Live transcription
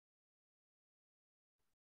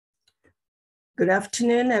Good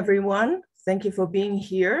afternoon, everyone. Thank you for being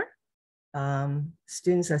here.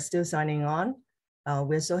 Students are still signing on.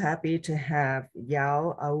 We're so happy to have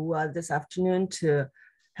Yaw Awuah this afternoon to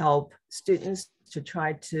help students to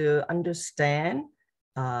try to understand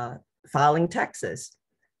filing taxes.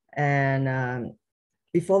 And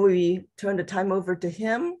before we turn the time over to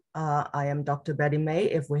him, I am Dr. Betty May.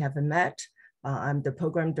 If we haven't met, I'm the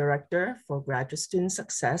Program Director for Graduate Student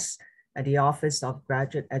Success at the Office of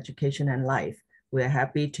Graduate Education and Life. We're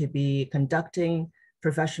happy to be conducting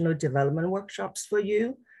professional development workshops for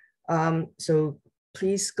you. So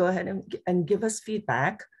please go ahead and give us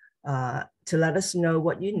feedback to let us know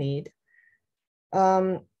what you need.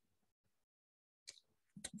 For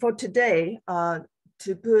today,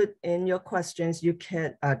 to put in your questions, you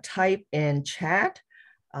can type in chat.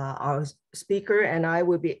 Our speaker and I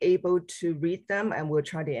will be able to read them, and we'll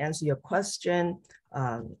try to answer your question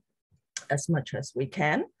as much as we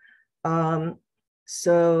can.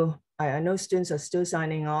 So I know students are still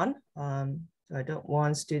signing on. So I don't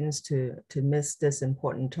want students to miss this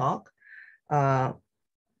important talk. And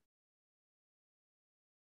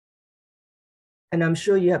I'm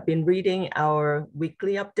sure you have been reading our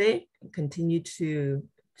weekly update. Continue to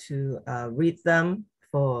read them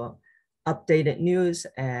for updated news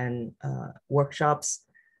and workshops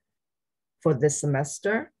for this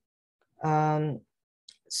semester.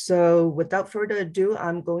 So without further ado,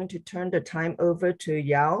 I'm going to turn the time over to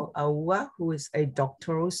Yaw Awuah, who is a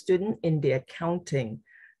doctoral student in the accounting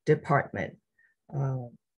department.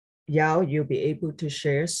 Yaw, you'll be able to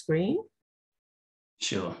share screen.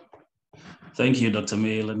 Sure. Thank you, Dr.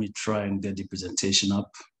 May. Let me try and get the presentation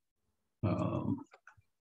up.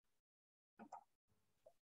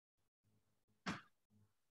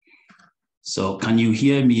 So can you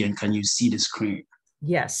hear me and can you see the screen?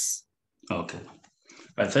 Yes. Okay.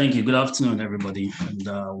 All right, thank you. Good afternoon, everybody, and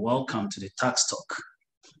welcome to the Tax Talk.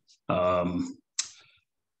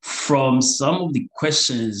 From some of the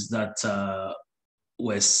questions that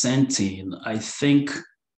were sent in, I think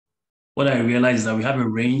what I realized is that we have a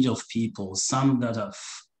range of people, some that have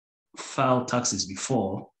filed taxes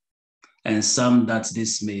before, and some that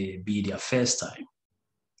this may be their first time.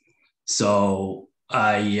 So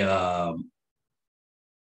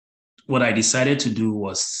what I decided to do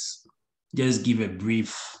was just give a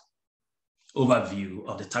brief overview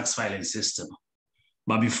of the tax filing system.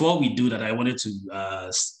 But before we do that, I wanted to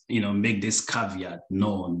make this caveat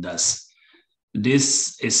known that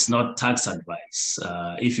this is not tax advice.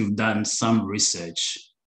 If you've done some research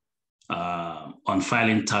on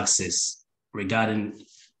filing taxes regarding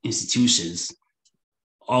institutions,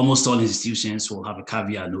 almost all institutions will have a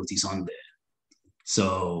caveat notice on there.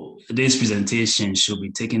 So this presentation should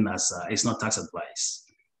be taken as it's not tax advice.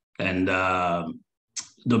 And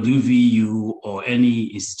WVU or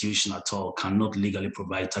any institution at all cannot legally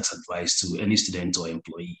provide tax advice to any student or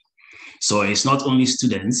employee. So it's not only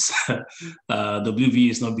students.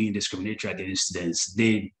 WVU is not being discriminatory against students.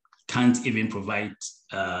 They can't even provide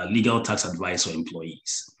legal tax advice for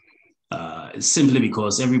employees. Simply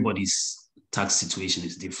because everybody's tax situation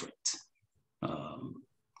is different.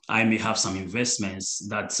 I may have some investments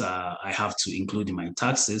that I have to include in my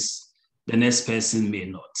taxes. The next person may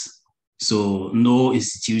not. So no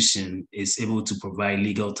institution is able to provide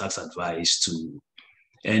legal tax advice to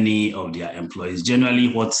any of their employees.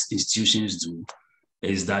 Generally, what institutions do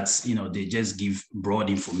is that they just give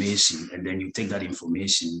broad information, and then you take that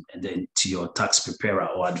information and then to your tax preparer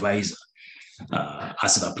or advisor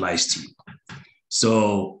as it applies to you.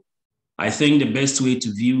 So I think the best way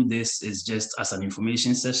to view this is just as an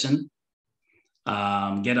information session.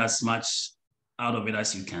 Get as much out of it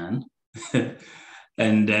as you can.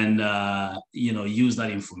 And then use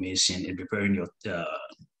that information in preparing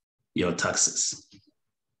your taxes.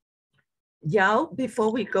 Yaw,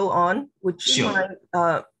 before we go on, would you Sure.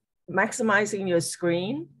 mind maximizing your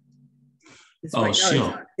screen?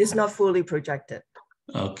 Sure. It's not fully projected.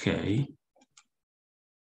 Okay.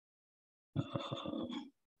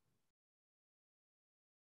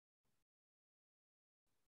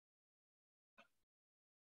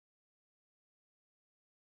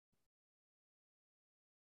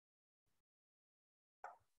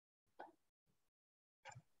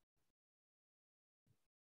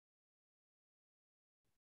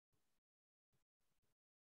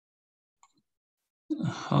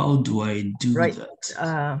 How do I do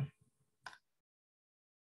that?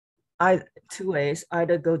 Two ways.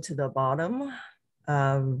 Either go to the bottom,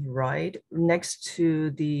 right, next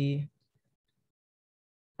to the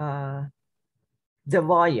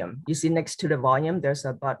volume. You see next to the volume, there's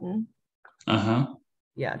a button.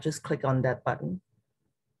 Yeah, just click on that button.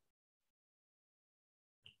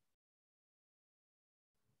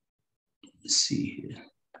 Let's see here.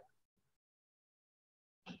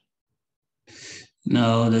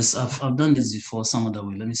 No, I've done this before some other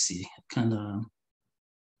way. Let me see. Kind of.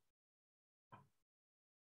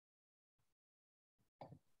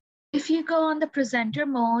 If you go on the presenter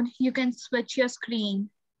mode, you can switch your screen.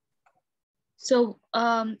 So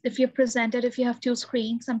if you're presented, if you have two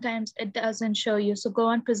screens, sometimes it doesn't show you. So go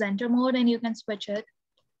on presenter mode and you can switch it.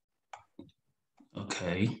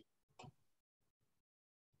 Okay.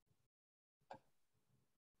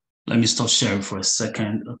 Let me stop sharing for a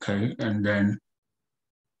second. Okay. And then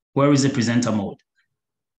where is the presenter mode?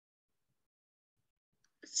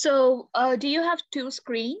 So do you have two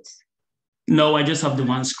screens? No, I just have the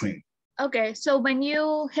one screen. Okay. So when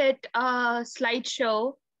you hit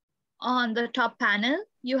slideshow on the top panel,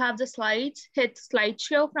 you have the slides, hit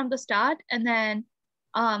slideshow from the start. And then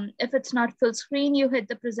if it's not full screen, you hit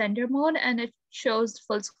the presenter mode and it shows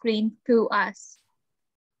full screen to us.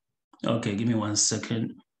 Okay, give me 1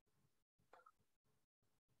 second.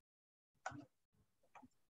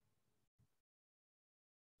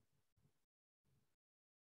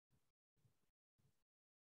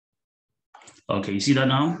 Okay, you see that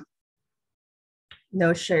now?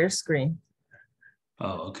 No, share screen.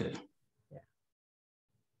 Oh, okay.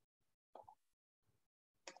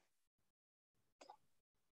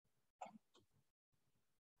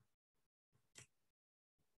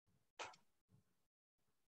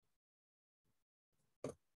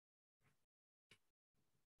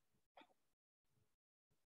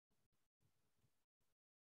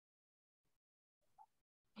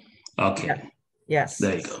 Okay. Yeah. Yes.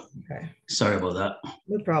 There you go. Okay. Sorry about that.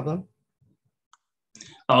 No problem.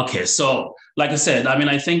 Okay, so like I said, I mean,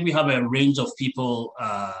 I think we have a range of people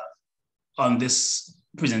on this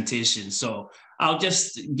presentation. So I'll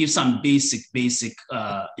just give some basic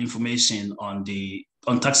information on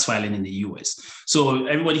tax filing in the US. So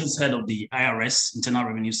everybody has heard of the IRS, Internal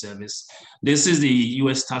Revenue Service. This is the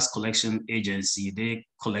US tax collection agency. They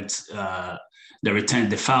collect the return,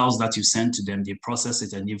 the files that you send to them, they process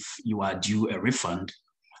it, and if you are due a refund,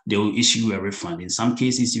 they will issue you a refund. In some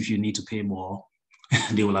cases, if you need to pay more,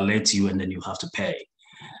 they will alert you and then you have to pay.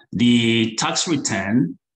 The tax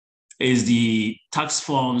return is the tax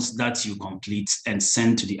forms that you complete and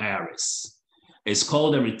send to the IRS. It's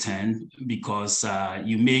called a return because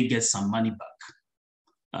you may get some money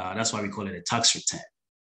back. That's why we call it a tax return.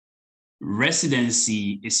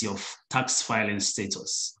 Residency is your tax filing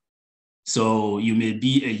status. So you may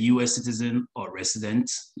be a US citizen or resident,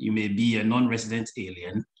 you may be a non-resident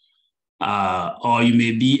alien, or you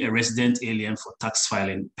may be a resident alien for tax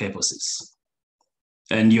filing purposes.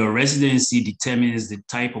 And your residency determines the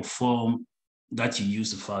type of form that you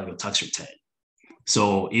use to file your tax return.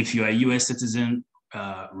 So if you're a US citizen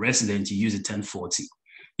resident, you use the 1040.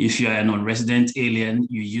 If you're a non-resident alien,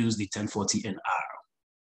 you use the 1040-NR.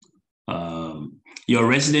 Your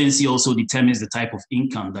residency also determines the type of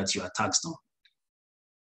income that you are taxed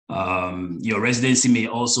on. Your residency may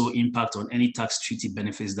also impact on any tax treaty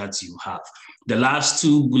benefits that you have. The last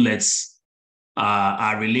two bullets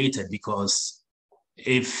are related because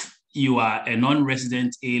if you are a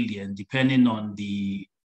non-resident alien, depending on the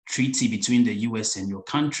treaty between the US and your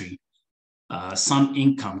country, some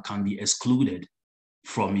income can be excluded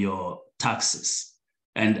from your taxes.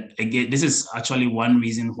 And again, this is actually one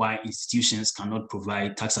reason why institutions cannot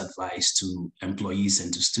provide tax advice to employees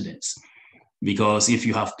and to students. Because if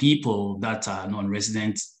you have people that are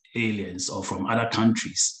non-resident aliens or from other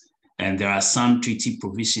countries, and there are some treaty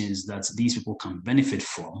provisions that these people can benefit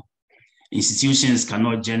from, institutions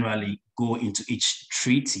cannot generally go into each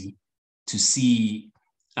treaty to see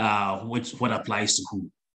what applies to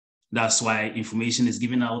who. That's why information is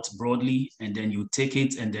given out broadly, and then you take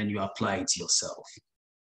it and then you apply it yourself.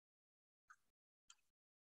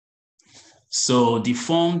 So the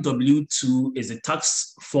form W-2 is a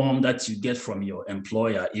tax form that you get from your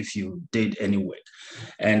employer if you did any work.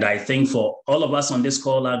 And I think for all of us on this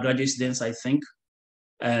call are graduate students, I think.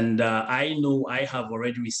 And I know I have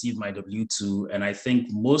already received my W-2, and I think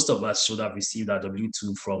most of us should have received our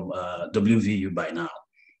W-2 from WVU by now.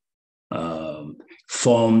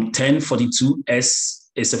 Form 1042S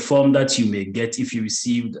is a form that you may get if you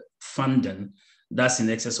received funding that's in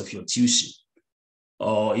excess of your tuition,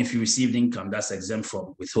 or if you received income that's exempt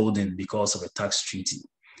from withholding because of a tax treaty.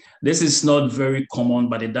 This is not very common,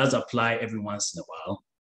 but it does apply every once in a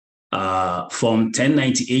while. Form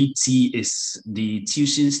 1098T is the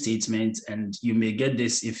tuition statement, and you may get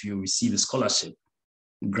this if you receive a scholarship,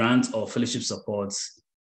 grant, or fellowship support.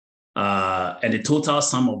 And the total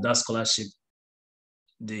sum of that scholarship,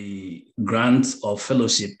 the grant or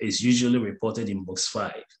fellowship, is usually reported in box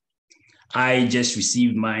 5. I just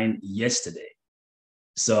received mine yesterday.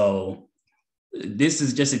 So this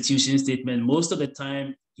is just a tuition statement. Most of the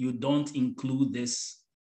time, you don't include this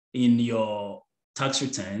in your tax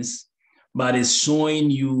returns, but it's showing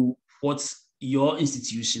you what your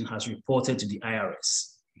institution has reported to the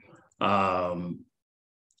IRS. As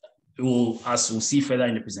we'll see further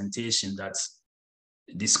in the presentation, that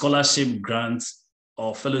the scholarship grants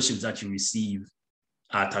or fellowships that you receive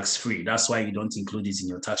are tax-free. That's why you don't include it in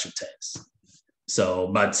your tax returns. So,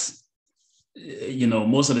 but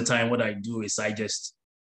most of the time what I do is I just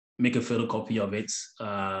make a photocopy of it,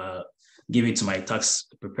 give it to my tax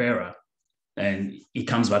preparer, and he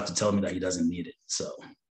comes back to tell me that he doesn't need it. So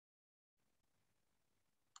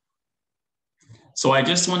I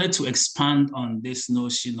just wanted to expand on this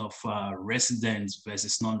notion of resident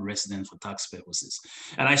versus non-resident for tax purposes.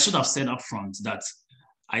 And I should have said up front that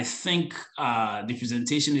I think the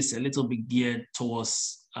presentation is a little bit geared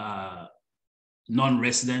towards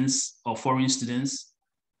non-residents or foreign students,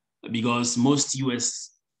 because most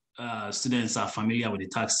US students are familiar with the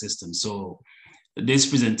tax system. So this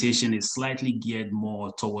presentation is slightly geared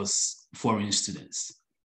more towards foreign students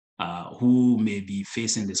who may be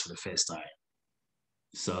facing this for the first time.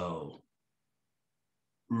 So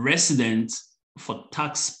resident for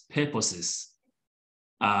tax purposes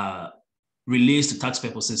relates to tax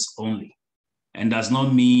purposes only, and does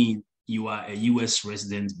not mean you are a US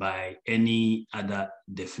resident by any other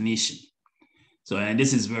definition. So, and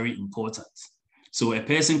this is very important. So a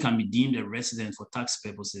person can be deemed a resident for tax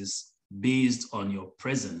purposes based on your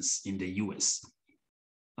presence in the US.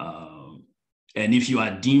 And if you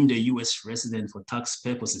are deemed a US resident for tax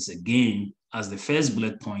purposes, again, as the first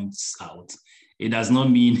bullet points out, it does not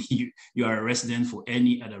mean you are a resident for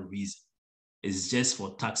any other reason. It's just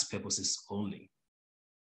for tax purposes only.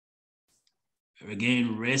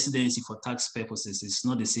 Again, residency for tax purposes is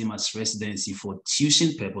not the same as residency for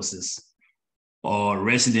tuition purposes or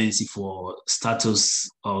residency for status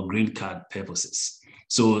or green card purposes.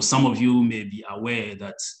 So some of you may be aware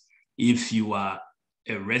that if you are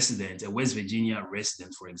a resident, a West Virginia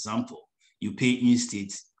resident, for example, you pay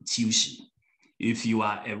in-state tuition. If you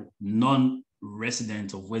are a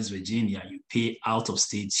non-resident of West Virginia, you pay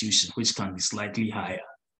out-of-state tuition, which can be slightly higher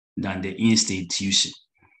than the in-state tuition.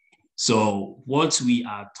 So what we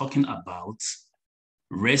are talking about,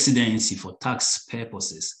 residency for tax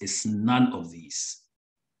purposes, is none of these,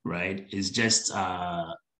 right? It's just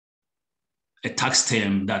a tax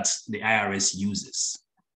term that the IRS uses.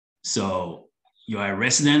 So you are a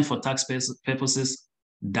resident for tax purposes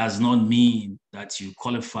does not mean that you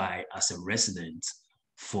qualify as a resident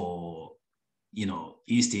for,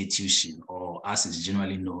 in-state tuition, or as is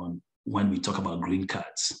generally known when we talk about green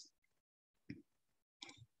cards.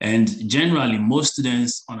 And generally, most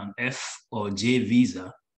students on an F or J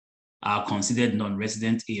visa are considered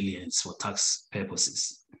non-resident aliens for tax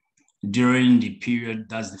purposes during the period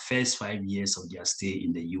that's the first 5 years of their stay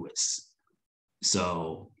in the US.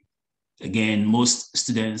 So again, most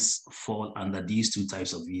students fall under these two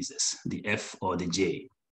types of visas, the F or the J.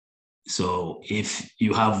 So if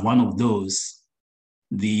you have one of those,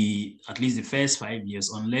 at least the first 5 years,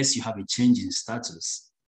 unless you have a change in status,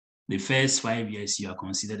 the first 5 years, you are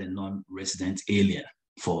considered a non-resident alien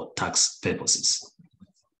for tax purposes.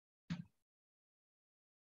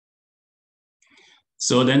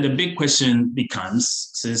 So then the big question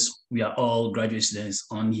becomes, since we are all graduate students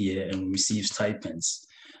on here and receive stipends,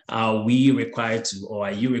 are we required to, or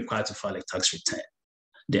are you required to file a tax return?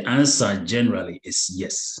 The answer generally is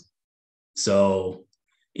yes. So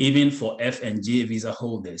even for F and J visa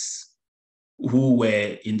holders who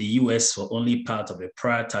were in the US for only part of a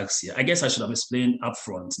prior tax year, I guess I should have explained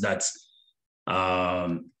upfront that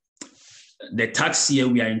the tax year,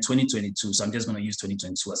 we are in 2022, so I'm just going to use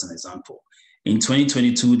 2022 as an example. In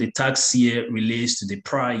 2022, the tax year relates to the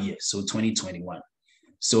prior year, so 2021.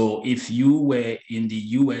 So if you were in the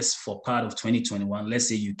US for part of 2021, let's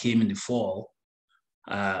say you came in the fall,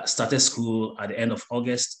 started school at the end of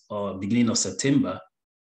August or beginning of September,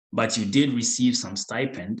 but you did receive some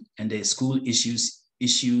stipend and the school issues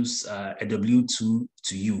a W-2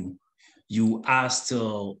 to you, you are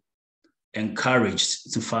still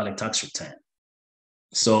encouraged to file a tax return.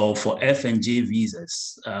 So for F and J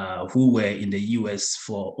visas who were in the US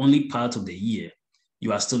for only part of the year,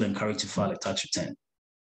 you are still encouraged to file a tax return.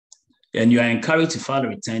 And you are encouraged to file a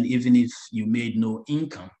return even if you made no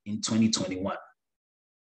income in 2021.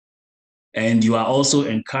 And you are also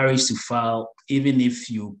encouraged to file even if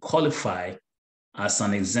you qualify as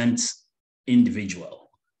an exempt individual.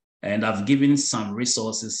 And I've given some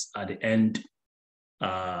resources at the end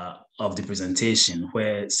of the presentation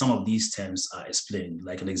where some of these terms are explained,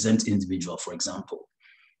 like an exempt individual, for example.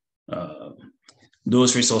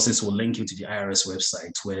 Those resources will link you to the IRS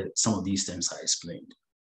website where some of these terms are explained.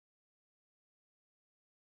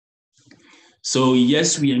 So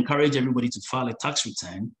yes, we encourage everybody to file a tax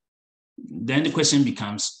return. Then the question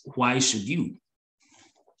becomes, why should you?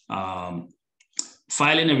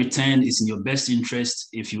 Filing a return is in your best interest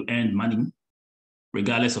if you earn money,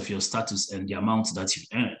 regardless of your status and the amount that you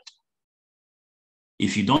earned.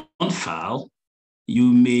 If you don't file,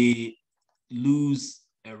 you may lose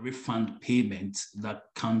a refund payment that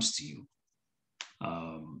comes to you.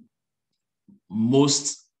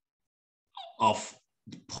 Most of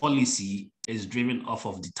the policy is driven off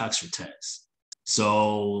of the tax returns.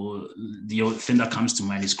 So the other thing that comes to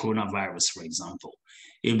mind is coronavirus, for example.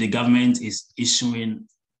 If the government is issuing,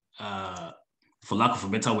 for lack of a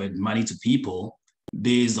better word, money to people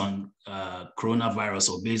based on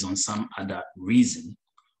coronavirus or based on some other reason,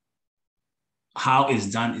 how it's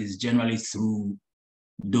done is generally through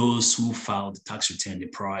those who filed the tax return the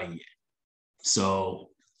prior year. So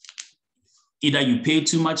either you pay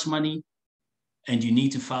too much money and you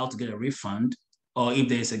need to file to get a refund, or if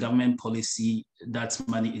there's a government policy that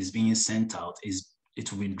money is being sent out,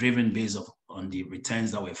 it will be driven based on the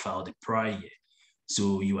returns that were filed the prior year.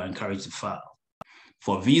 So you are encouraged to file.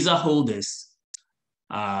 For visa holders,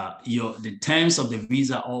 the terms of the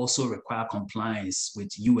visa also require compliance with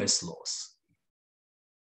US laws,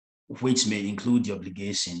 which may include the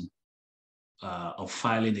obligation of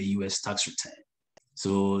filing a US tax return.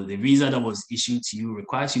 So the visa that was issued to you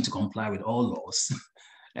requires you to comply with all laws.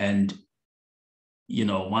 And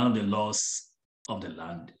one of the laws of the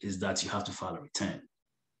land is that you have to file a return.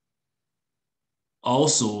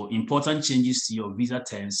 Also, important changes to your visa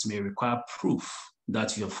terms may require proof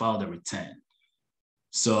that you have filed a return.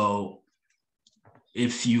 So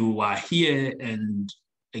if you are here, and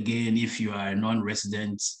again, if you are a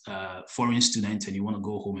non-resident foreign student and you want to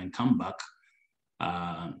go home and come back,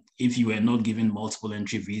 if you were not given multiple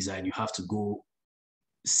entry visa and you have to go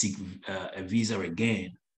seek a visa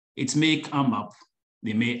again, it may come up.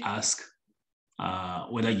 They may ask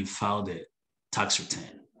whether you filed a tax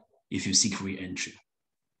return if you seek re-entry.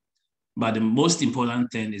 But the most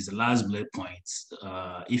important thing is the last bullet point.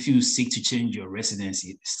 If you seek to change your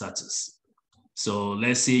residency status. So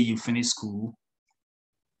let's say you finish school,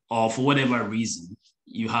 or for whatever reason,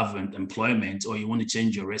 you have an employment, or you want to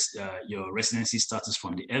change your residency status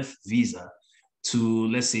from the F visa to,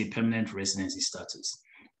 let's say, permanent residency status.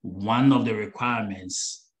 One of the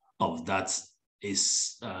requirements of that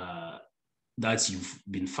is that you've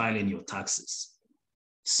been filing your taxes.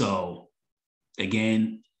 So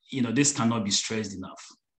again, this cannot be stressed enough.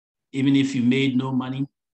 Even if you made no money,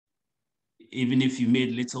 even if you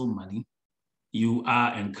made little money, you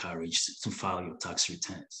are encouraged to file your tax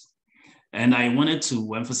returns. And I wanted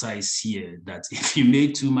to emphasize here that if you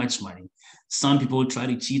made too much money, some people try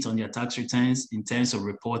to cheat on their tax returns in terms of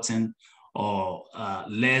reporting or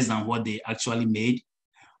less than what they actually made.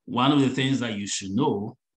 One of the things that you should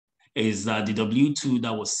know is that the W-2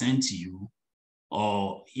 that was sent to you,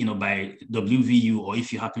 or by WVU, or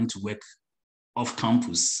if you happen to work off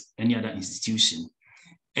campus, any other institution,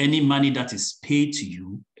 any money that is paid to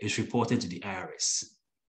you is reported to the IRS.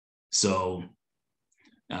 So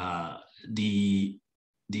the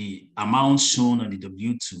amount shown on the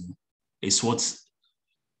W-2 is what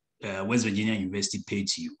West Virginia University paid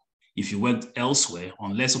to you. If you worked elsewhere,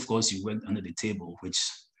 unless of course you worked under the table, which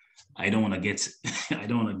I don't want to get, I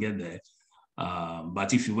don't want to get there.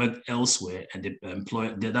 But if you work elsewhere and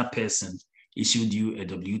that person issued you a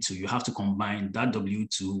W-2, you have to combine that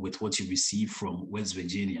W-2 with what you receive from West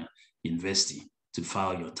Virginia University to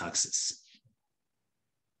file your taxes.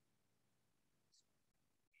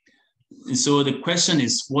 And so the question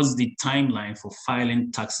is, what's the timeline for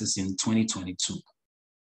filing taxes in 2022?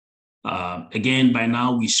 Again, by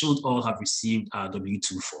now we should all have received our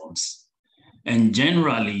W-2 forms. And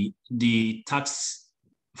generally, the tax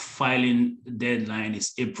filing deadline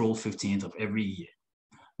is April 15th of every year.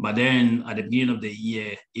 But then at the beginning of the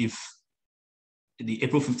year, if the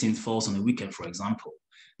April 15th falls on a weekend, for example,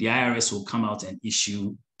 the IRS will come out and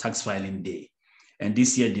issue tax filing day. And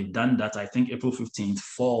this year they've done that. I think April 15th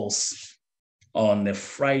falls on a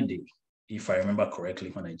Friday, if I remember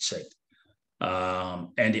correctly when I checked.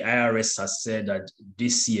 And the IRS has said that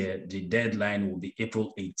this year the deadline will be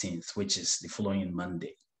April 18th, which is the following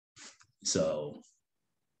Monday. So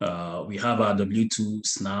we have our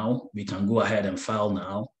W-2s now. We can go ahead and file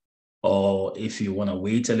now. Or if you want to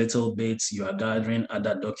wait a little bit, you are gathering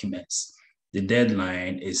other documents. The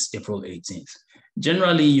deadline is April 18th.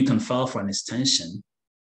 Generally, you can file for an extension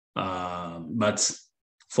But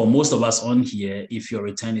for most of us on here, if your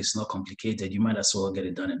return is not complicated, you might as well get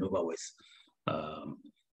it done and over with.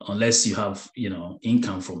 Unless you have,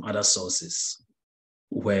 income from other sources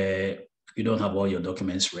where you don't have all your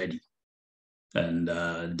documents ready. And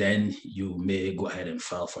then you may go ahead and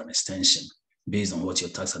file for an extension based on what your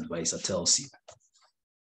tax advisor tells you.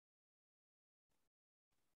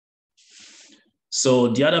 So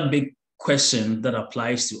the other big question that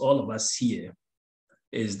applies to all of us here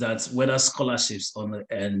is that whether scholarships on the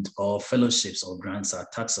end or fellowships or grants are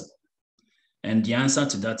taxable. And the answer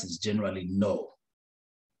to that is generally no.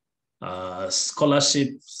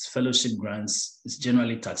 Scholarships, fellowship grants is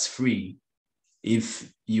generally tax-free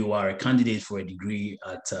if you are a candidate for a degree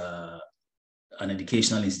at an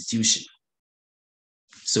educational institution.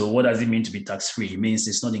 So what does it mean to be tax-free? It means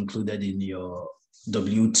it's not included in your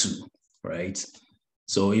W-2, right?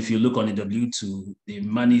 So if you look on the W-2, the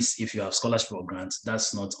monies, if you have scholarship or grants,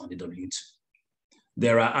 that's not on the W-2.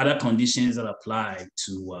 There are other conditions that apply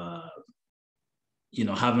to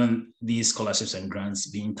having these scholarships and grants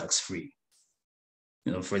being tax-free.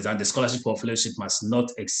 For example, the scholarship or fellowship must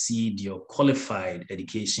not exceed your qualified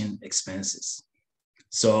education expenses.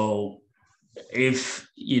 So if,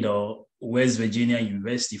 West Virginia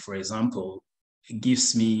University, for example,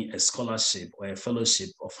 gives me a scholarship or a fellowship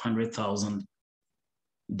of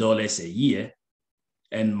 $100,000 a year,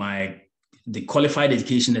 and the qualified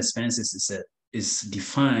education expenses is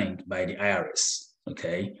defined by the IRS,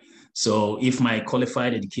 okay? So if my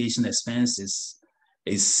qualified education expenses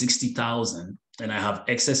is $60,000 and I have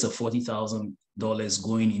excess of $40,000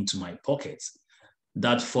 going into my pocket,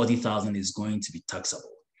 that $40,000 is going to be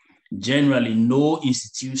taxable. Generally, no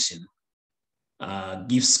institution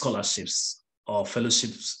gives scholarships or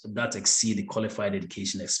fellowships that exceed the qualified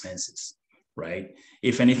education expenses, right?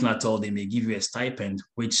 If anything at all, they may give you a stipend,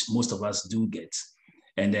 which most of us do get.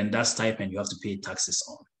 And then that stipend you have to pay taxes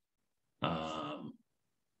on.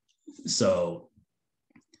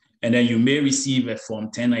 And then you may receive a Form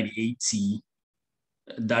 1098T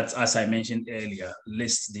that, as I mentioned earlier,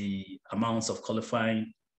 lists the amounts of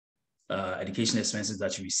qualifying education expenses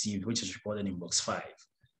that you received, which is reported in Box 5.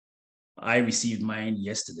 I received mine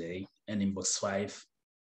yesterday, and in Box 5,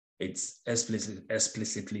 it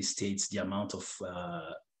explicitly states the amount of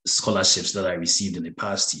scholarships that I received in the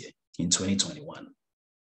past year, in 2021.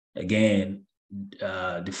 Again,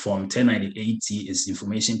 the Form 1098T is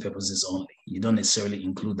information purposes only. You don't necessarily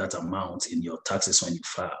include that amount in your taxes when you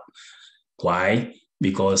file. Why?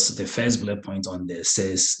 Because the first bullet point on there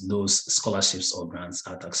says those scholarships or grants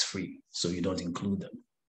are tax-free, so you don't include them.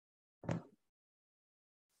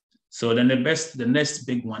 So then the next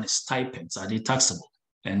big one is stipends. Are they taxable?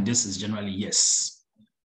 And this is generally yes.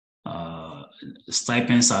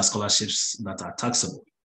 Stipends are scholarships that are taxable.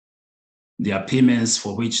 There are payments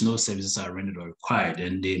for which no services are rendered or required,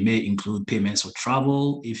 and they may include payments for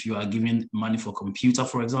travel, if you are giving money for computer,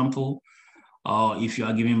 for example, or if you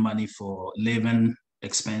are giving money for living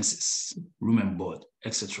expenses, room and board,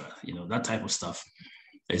 etc. That type of stuff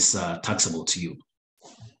is taxable to you.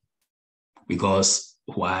 Because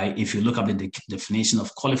why? If you look up the definition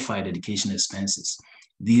of qualified education expenses,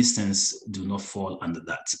 these things do not fall under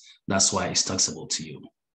that. That's why it's taxable to you.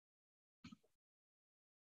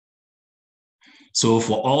 So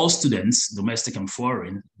for all students, domestic and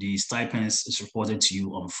foreign, the stipends is reported to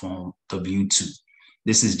you on Form W-2.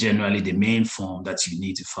 This is generally the main form that you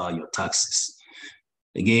need to file your taxes.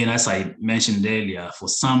 Again, as I mentioned earlier, for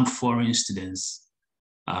some foreign students,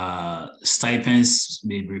 stipends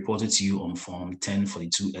may be reported to you on Form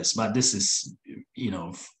 1042S, but this is,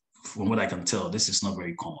 from what I can tell, this is not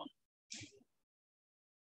very common.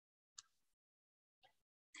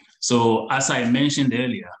 So as I mentioned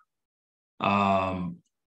earlier,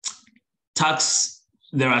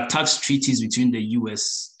 there are tax treaties between the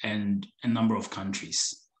US and a number of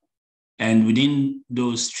countries. And within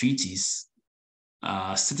those treaties,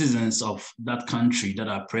 citizens of that country that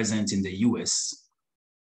are present in the US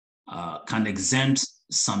can exempt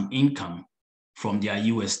some income from their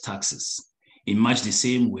US taxes. In much the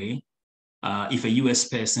same way, if a US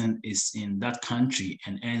person is in that country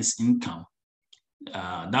and earns income,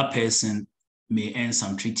 that person may earn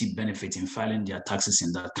some treaty benefit in filing their taxes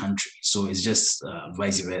in that country. So it's just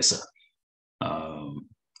vice versa.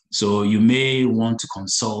 So you may want to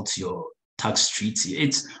consult your tax treaty.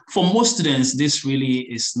 For most students, this really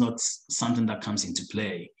is not something that comes into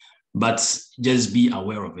play, but just be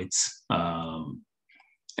aware of it.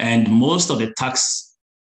 And most of the tax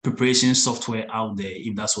preparation software out there,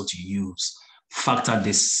 if that's what you use, factor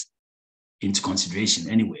this into consideration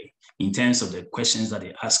anyway, in terms of the questions that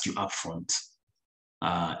they ask you up front.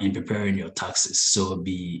 in preparing your taxes. So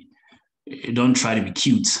don't try to be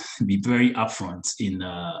cute. Be very upfront in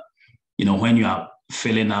when you are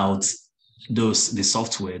filling out the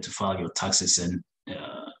software to file your taxes, and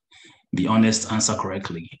be honest, answer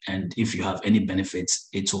correctly. And if you have any benefits,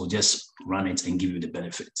 it will just run it and give you the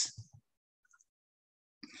benefits.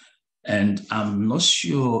 And I'm not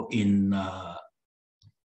sure in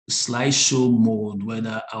slideshow mode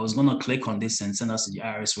whether I was going to click on this and send us to the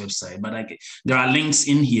IRS website, but there are links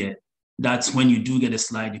in here that when you do get a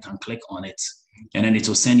slide, you can click on it, and then it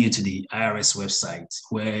will send you to the IRS website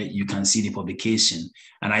where you can see the publication.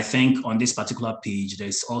 And I think on this particular page,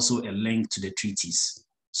 there's also a link to the treaties.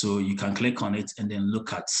 So you can click on it and then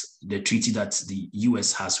look at the treaty that the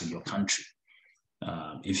US has with your country,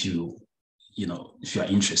 if you are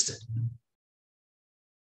interested.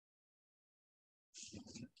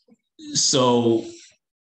 So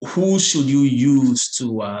who should you use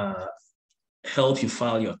to help you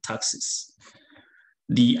file your taxes?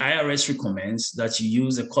 The IRS recommends that you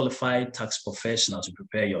use a qualified tax professional to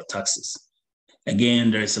prepare your taxes.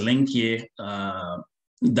 Again, there is a link here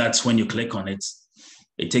that's when you click on it,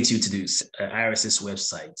 it takes you to the IRS's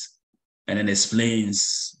website and then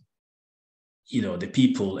explains, the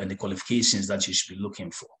people and the qualifications that you should be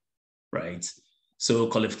looking for, right? So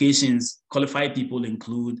qualified people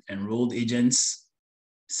include enrolled agents,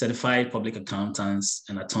 certified public accountants,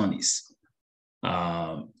 and attorneys.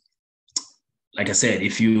 Like I said,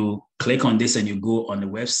 if you click on this and you go on the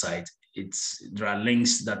website, there are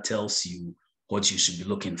links that tells you what you should be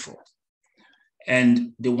looking for.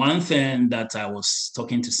 And the one thing that I was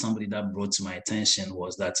talking to somebody that brought to my attention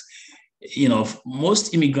was that,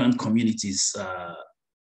 most immigrant communities are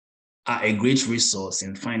a great resource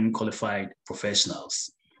in finding qualified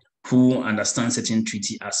professionals who understand certain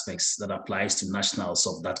treaty aspects that applies to nationals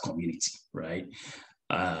of that community, right?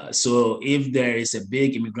 So if there is a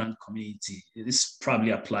big immigrant community, this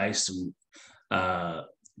probably applies to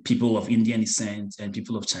people of Indian descent and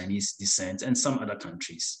people of Chinese descent and some other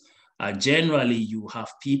countries. Generally, you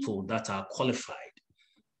have people that are qualified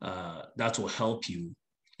that will help you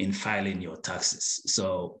in filing your taxes.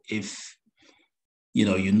 So if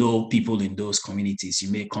you know people in those communities, you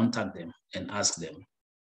may contact them and ask them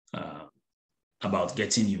about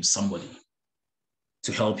getting you somebody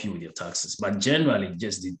to help you with your taxes. But generally,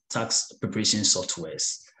 just the tax preparation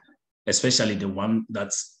softwares, especially the one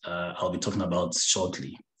that I'll be talking about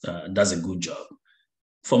shortly, does a good job.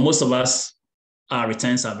 For most of us, our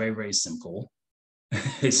returns are very, very simple.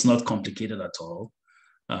 It's not complicated at all.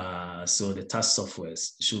 So the tax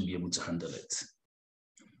softwares should be able to handle it.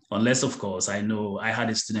 Unless, of course, I know I had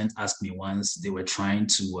a student ask me once, they were trying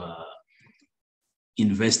to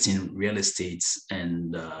invest in real estate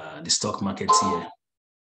and the stock market here.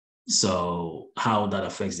 So how that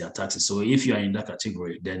affects their taxes. So if you are in that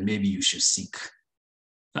category, then maybe you should seek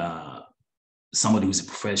somebody who's a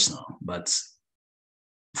professional. But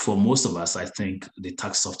for most of us, I think the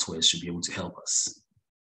tax software should be able to help us.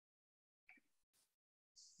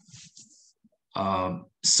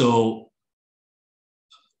 So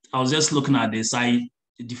I was just looking at this. I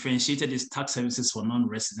differentiated these tax services for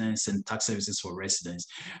non-residents and tax services for residents.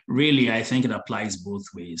 Really, I think it applies both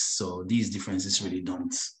ways. So these differences really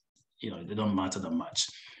don't, they don't matter that much.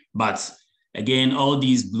 But again, all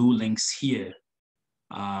these blue links here,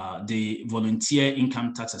 the volunteer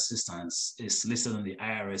income tax assistance is listed on the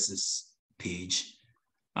IRS's page,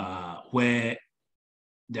 where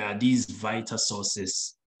there are these vital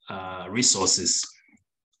sources, resources,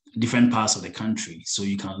 different parts of the country. So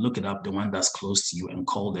you can look it up, the one that's close to you, and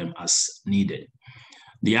call them as needed.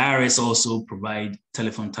 The IRS also provide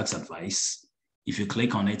telephone tax advice. If you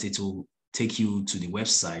click on it, it will take you to the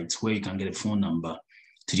website where you can get a phone number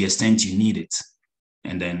to the extent you need it,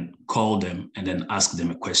 and then call them and then ask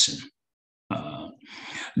them a question.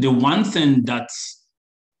 The one thing that,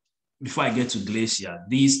 before I get to Glacier,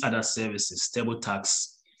 these other services,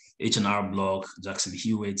 TurboTax, H&R Block, Jackson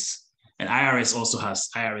Hewitt, and IRS also has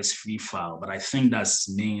IRS Free File, but I think that's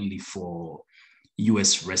mainly for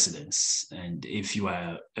US residents. And if you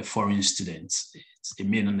are a foreign student, it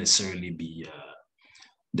may not necessarily be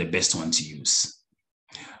the best one to use.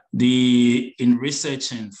 In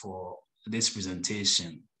researching for this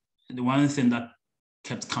presentation, the one thing that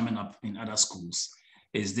kept coming up in other schools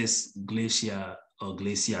is this Glacier or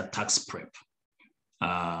Glacier Tax Prep.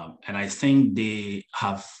 And I think they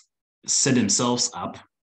have set themselves up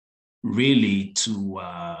really to,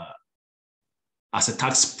 as a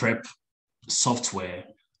tax prep software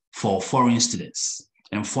for foreign students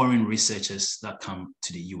and foreign researchers that come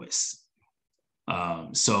to the US.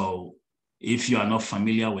 So if you are not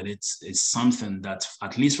familiar with it, it's something that,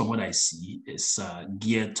 at least from what I see, is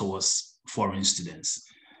geared towards foreign students.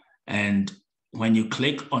 And when you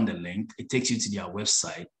click on the link, it takes you to their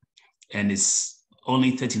website, and it's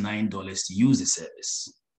only $39 to use the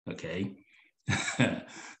service, okay?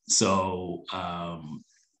 So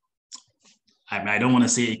I don't want to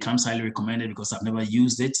say it comes highly recommended because I've never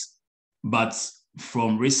used it, but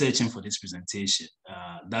from researching for this presentation,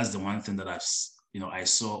 that's the one thing that I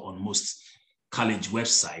saw on most college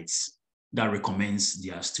websites that recommends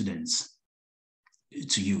their students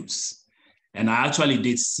to use. And I actually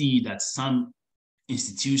did see that some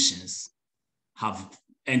institutions have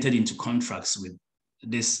entered into contracts with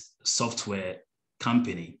this software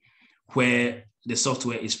company where the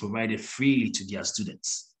software is provided freely to their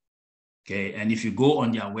students. Okay, and if you go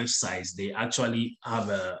on their websites, they actually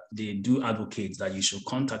they do advocate that you should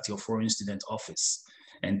contact your foreign student office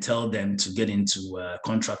and tell them to get into a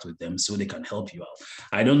contract with them so they can help you out.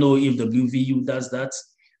 I don't know if WVU does that.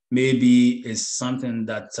 Maybe it's something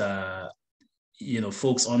that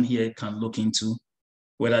folks on here can look into,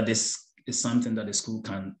 whether this is something that the school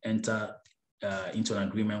can enter into an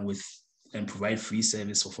agreement with and provide free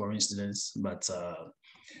service for foreign students. But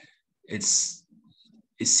it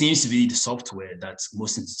seems to be the software that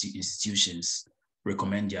most institutions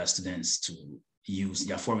recommend their students to use,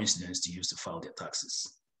 their foreign students to use to file their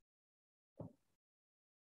taxes.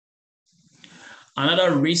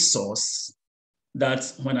 Another resource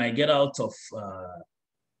that when I get out of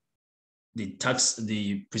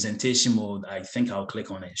the presentation mode, I think I'll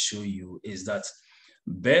click on and show you, is that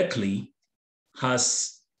Berkeley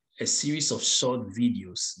has a series of short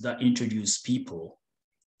videos that introduce people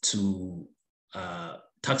to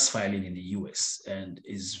tax filing in the US, and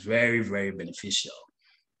is very, very beneficial.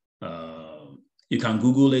 You can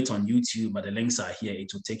Google it on YouTube, but the links are here.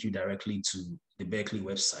 It will take you directly to the Berkeley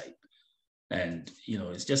website. And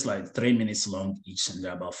it's just like 3 minutes long each, and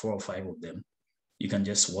there are about 4 or 5 of them. You can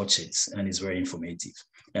just watch it, and it's very informative.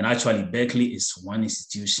 And actually, Berkeley is one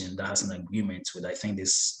institution that has an agreement with, I think,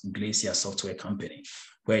 this Glacier software company,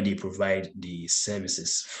 where they provide the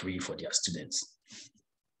services free for their students.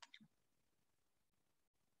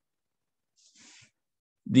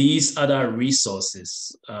 These other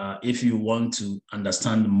resources, if you want to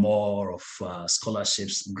understand more of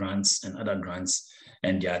scholarships, grants, and other grants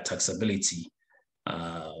and their taxability,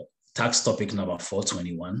 tax topic number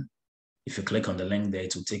 421. If you click on the link there,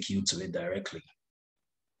 it will take you to it directly.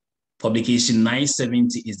 Publication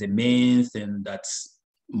 970 is the main thing that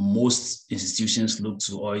most institutions look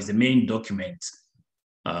to, or is the main document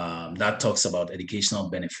that talks about educational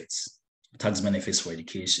benefits, tax benefits for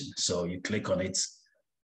education. So you click on it.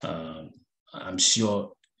 I'm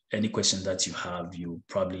sure any question that you have, you'll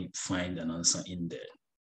probably find an answer in there.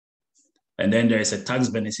 And then there is a tax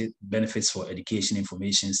benefits for education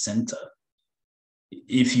information center.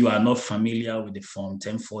 If you are not familiar with the form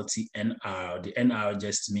 1040 NR, the NR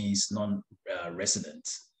just means non-resident.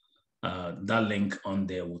 That link on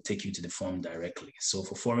there will take you to the form directly. So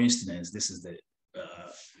for foreign students, this is the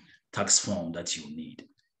tax form that you need.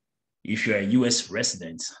 If you're a US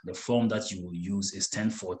resident, the form that you will use is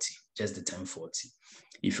 1040, just the 1040.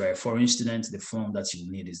 If you're a foreign student, the form that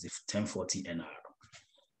you need is the 1040 NR.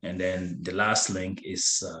 And then the last link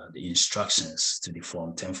is the instructions to the form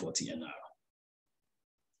 1040 NR.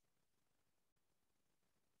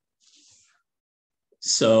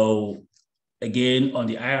 So again, on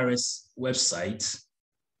the IRS website,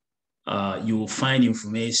 you will find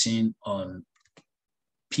information on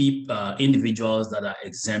individuals that are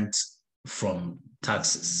exempt from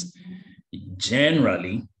taxes.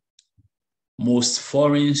 Generally, most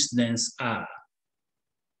foreign students are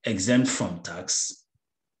exempt from tax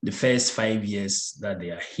the first 5 years that they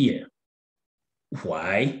are here.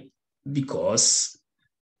 Why? Because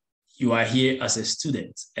you are here as a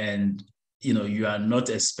student, and you are not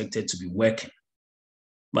expected to be working.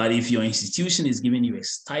 But if your institution is giving you a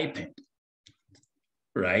stipend,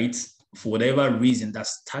 right, for whatever reason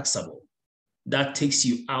that's taxable, that takes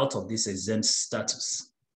you out of this exempt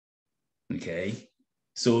status. Okay?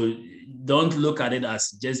 So don't look at it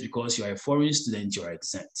as just because you're a foreign student, you're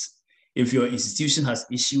exempt. If your institution has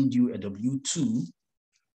issued you a W-2,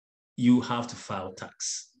 you have to file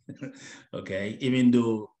tax. Okay? Even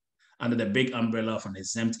though under the big umbrella of an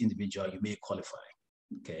exempt individual, you may qualify.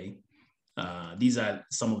 Okay? These are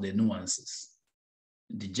some of the nuances.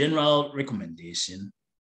 The general recommendation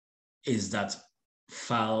is that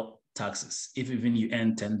file taxes. If even you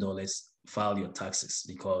earn $10, file your taxes,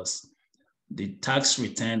 because the tax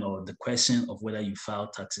return or the question of whether you file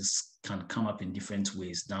taxes can come up in different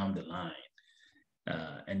ways down the line.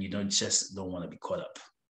 And you don't want to be caught up.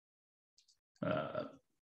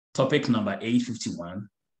 Topic number 851,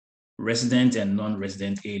 resident and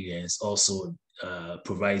non-resident aliens, also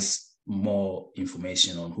provides more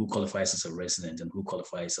information on who qualifies as a resident and who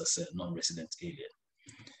qualifies as a non-resident alien.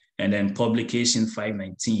 And then publication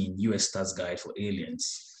 519, US Stats Guide for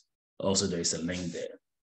Aliens. Also, there is a link there.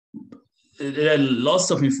 There are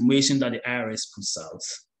lots of information that the IRS puts out.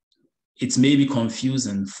 It may be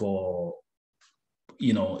confusing for,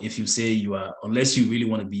 if you say you are, unless you really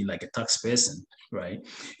want to be like a tax person, right?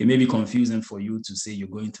 It may be confusing for you to say you're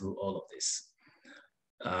going through all of this.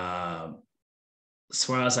 As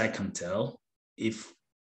far as I can tell, if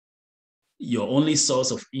your only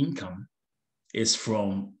source of income is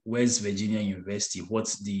from West Virginia University,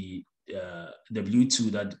 what's the W-2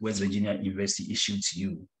 that West Virginia University issued to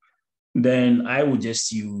you, then I would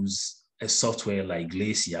just use a software like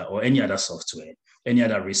Glacier or any other software, any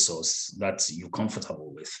other resource that you're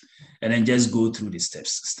comfortable with, and then just go through the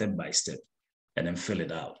steps, step by step, and then fill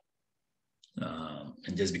it out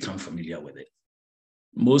and just become familiar with it.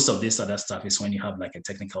 Most of this other stuff is when you have like a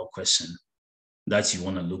technical question that you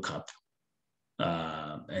want to look up,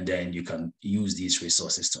 and then you can use these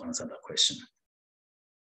resources to answer that question.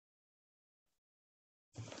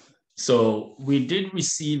 So we did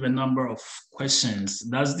receive a number of questions.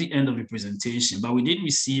 That's the end of the presentation, but we did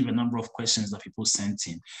receive a number of questions that people sent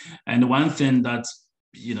in. And the one thing that,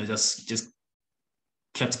 just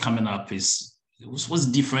kept coming up is, what's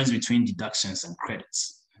the difference between deductions and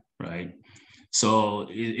credits, right? So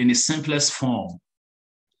in the simplest form,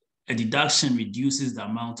 a deduction reduces the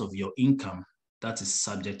amount of your income that is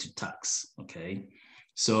subject to tax, okay?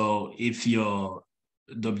 So if your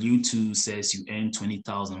W-2 says you earn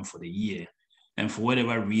 $20,000 for the year, and for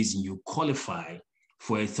whatever reason you qualify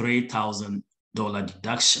for a $3,000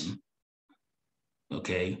 deduction,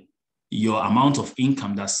 okay, your amount of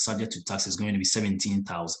income that's subject to tax is going to be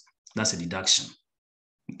 $17,000. That's a deduction,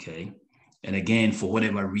 okay? And again, for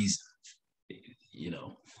whatever reason,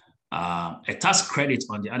 a tax credit,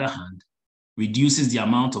 on the other hand, reduces the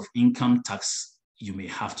amount of income tax you may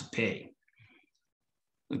have to pay.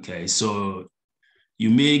 Okay, so you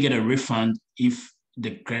may get a refund if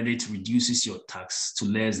the credit reduces your tax to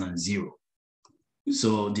less than zero.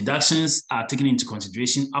 So deductions are taken into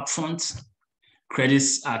consideration upfront.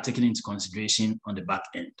 Credits are taken into consideration on the back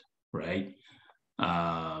end, right?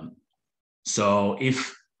 So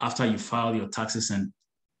if after you file your taxes and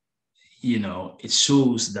it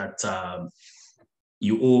shows that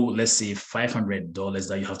you owe, let's say, $500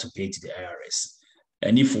 that you have to pay to the IRS.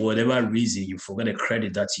 And if for whatever reason you forget a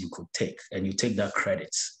credit that you could take, and you take that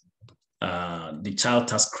credit, the child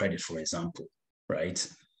tax credit, for example, right?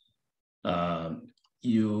 The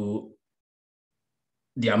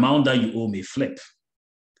amount that you owe may flip.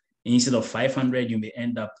 Instead of $500, you may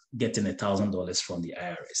end up getting $1,000 from the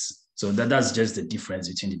IRS. So that's just the difference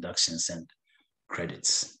between deductions and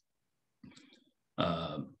credits.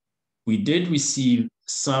 We did receive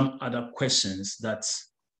some other questions that,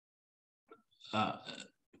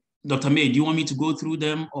 Dr. May, do you want me to go through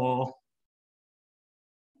them or?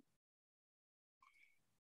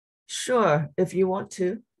 Sure, if you want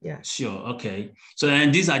to, yeah. Sure, okay. So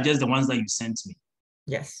then these are just the ones that you sent me?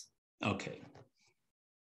 Yes. Okay.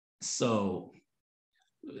 So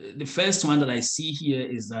the first one that I see here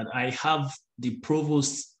is that I have the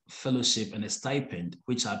provost fellowship and a stipend,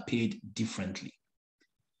 which are paid differently.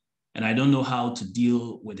 And I don't know how to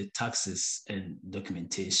deal with the taxes and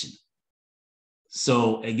documentation.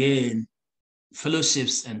 So again,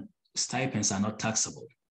 fellowships and stipends are not taxable,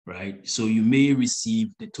 right? So you may receive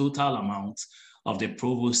the total amount of the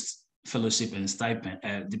provost fellowship and stipend,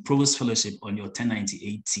 the provost fellowship on your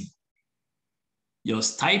 1098-T. Your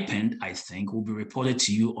stipend, I think, will be reported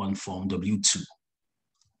to you on Form W-2,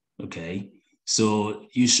 okay? So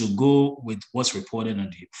you should go with what's reported on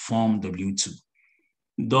the Form W-2.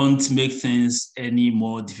 Don't make things any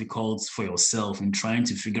more difficult for yourself in trying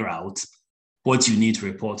to figure out what you need to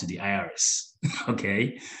report to the IRS,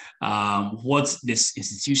 okay? What this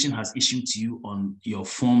institution has issued to you on your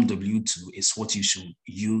Form W-2 is what you should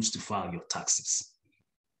use to file your taxes.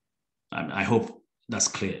 I hope that's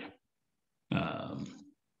clear.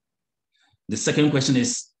 The second question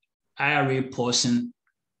is IRA portion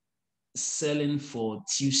selling for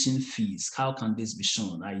tuition fees. How can this be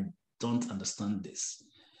shown? I don't understand this.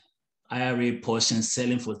 IRA portion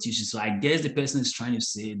selling for tuition. So I guess the person is trying to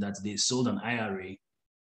say that they sold an IRA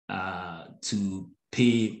to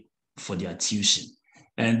pay for their tuition.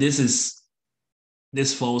 And this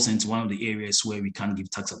falls into one of the areas where we can't give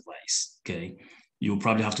tax advice, okay? You'll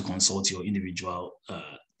probably have to consult your individual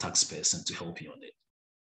tax person to help you on it.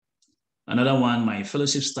 Another one, my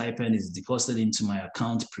fellowship stipend is deposited into my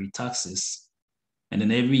account pre-taxes And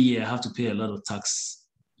then every year I have to pay a lot of tax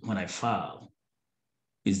when I file.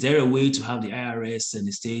 Is there a way to have the IRS and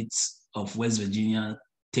the state of West Virginia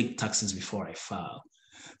take taxes before I file?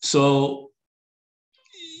 So,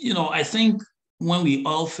 I think when we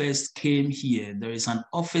all first came here, there is an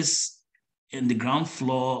office in the ground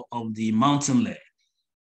floor of the mountain lair.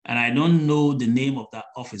 And I don't know the name of that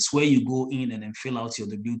office where you go in and then fill out your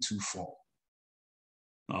W-2 form.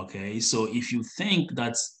 Okay, so if you think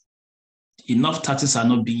that enough taxes are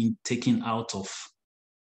not being taken out of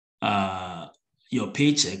your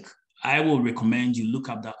paycheck, I will recommend you look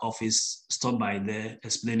up that office, stop by there,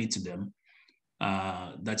 explain it to them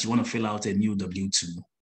that you want to fill out a new W-2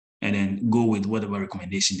 and then go with whatever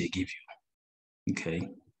recommendation they give you. Okay.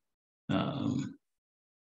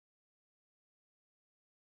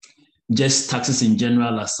 Just taxes in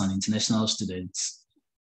general as an international student,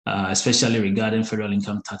 especially regarding federal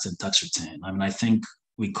income tax and tax return. I mean, I think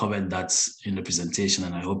we covered that in the presentation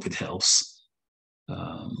and I hope it helps.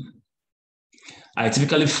 I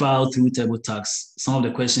typically file through TurboTax. Some of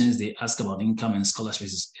the questions they ask about income and scholarship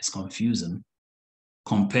is confusing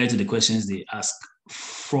compared to the questions they ask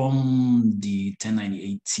from the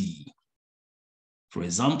 1098T. For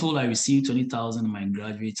example, I received $20,000 in my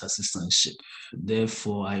graduate assistantship.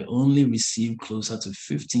 Therefore, I only received closer to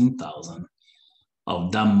 $15,000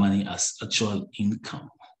 of that money as actual income.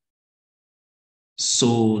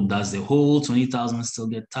 So does the whole $20,000 still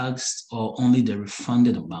get taxed or only the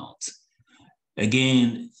refunded amount?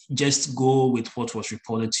 Again, just go with what was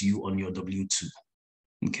reported to you on your W-2,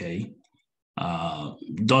 okay?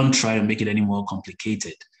 Don't try to make it any more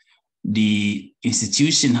complicated. The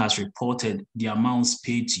institution has reported the amounts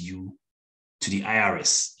paid to you to the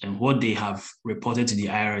IRS, and what they have reported to the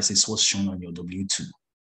IRS is what's shown on your W-2,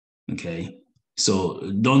 okay? So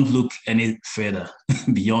don't look any further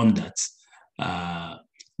beyond that.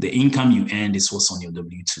 The income you earned is what's on your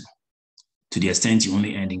W-2. To the extent you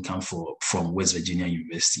only earn income from West Virginia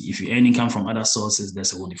University. If you earn income from other sources,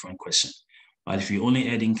 that's a whole different question. But if you only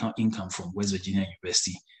earn income from West Virginia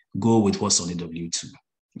University, go with what's on the W-2,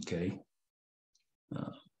 okay?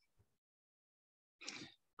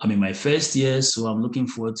 I'm in my first year, so I'm looking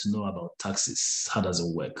forward to know about taxes. How does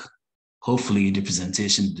it work? Hopefully the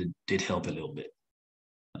presentation did help a little bit.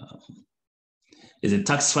 Is the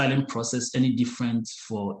tax filing process any different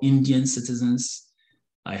for Indian citizens?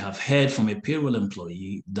 I have heard from a payroll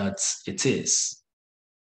employee that it is.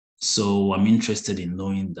 So I'm interested in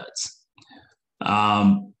knowing that.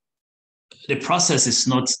 The process is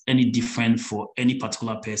not any different for any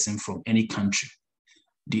particular person from any country.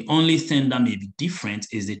 The only thing that may be different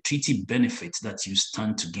is the treaty benefits that you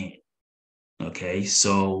stand to gain. Okay,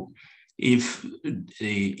 so if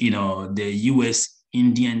the US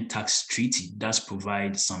Indian tax treaty does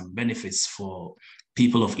provide some benefits for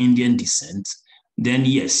people of Indian descent, then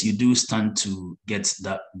yes, you do stand to get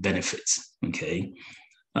that benefit, okay?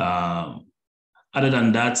 Other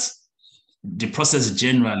than that, the process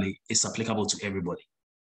generally is applicable to everybody.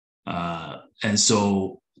 And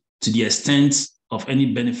so to the extent of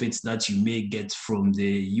any benefits that you may get from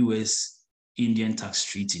the US Indian tax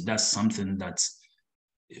treaty, that's something that,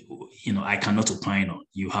 I cannot opine on.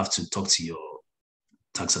 You have to talk to your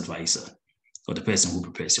tax advisor or the person who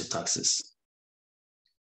prepares your taxes.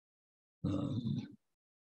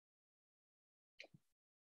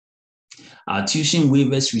 Are tuition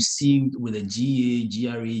waivers received with a GA,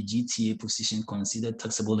 GRA, GTA position considered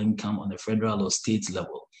taxable income on the federal or state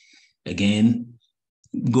level? Again,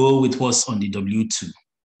 go with what's on the W-2,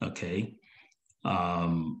 okay?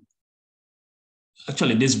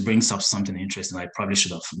 Actually, this brings up something interesting. I probably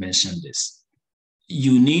should have mentioned this.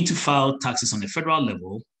 You need to file taxes on the federal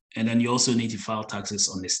level, and then you also need to file taxes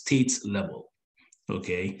on the state level,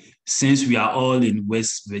 okay? Since we are all in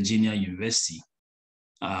West Virginia University,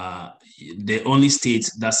 the only state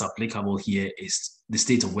that's applicable here is the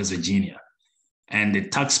state of West Virginia. And the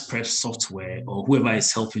tax prep software or whoever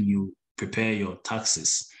is helping you prepare your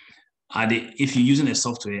taxes, if you're using a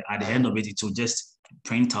software, at the end of it, it will just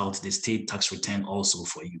print out the state tax return also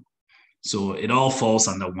for you. So it all falls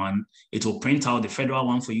under one. It will print out the federal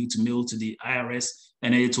one for you to mail to the IRS,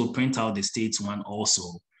 and then it will print out the state one also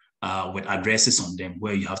with addresses on them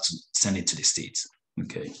where you have to send it to the state,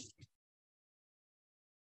 okay?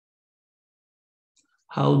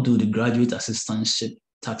 How do the graduate assistantship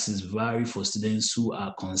taxes vary for students who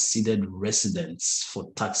are considered residents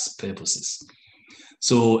for tax purposes?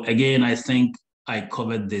 So again, I think I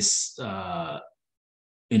covered this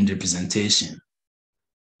in the presentation.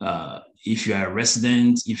 If you are a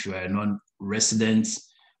resident, if you are a non-resident,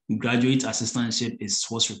 graduate assistantship is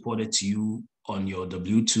what's reported to you on your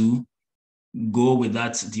W-2. Go with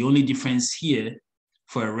that. The only difference here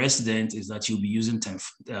for a resident is that you'll be using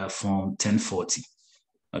Form 1040,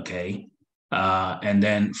 okay? And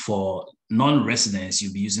then for non-residents,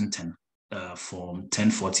 you'll be using Form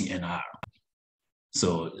 1040 NR.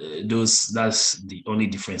 So that's the only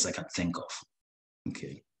difference I can think of,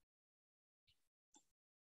 okay?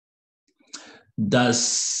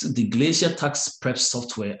 Does the Glacier tax prep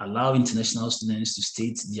software allow international students to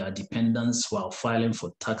state their dependents while filing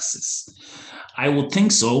for taxes? I would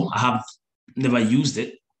think so. I have never used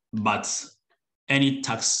it, but any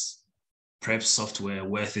tax prep software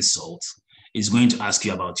worth its salt is going to ask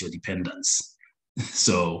you about your dependents.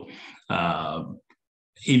 So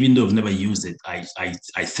even though I've never used it, I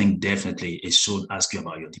think definitely it should ask you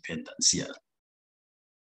about your dependents, yeah.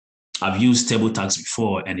 I've used TurboTax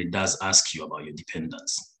before, and it does ask you about your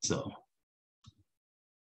dependents. So,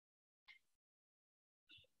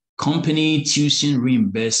 company tuition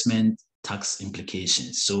reimbursement tax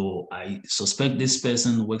implications. So I suspect this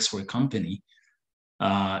person works for a company,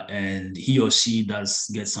 and he or she does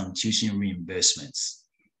get some tuition reimbursements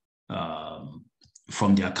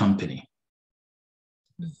from their company.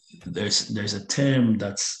 There's a term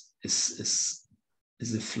that is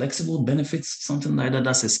it flexible benefits, something like that,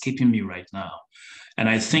 that's escaping me right now. And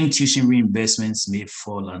I think tuition reimbursements may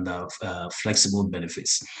fall under flexible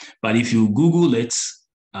benefits. But if you Google it,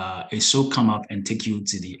 it should come up and take you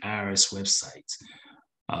to the IRS website.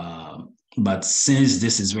 But since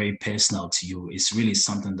this is very personal to you, it's really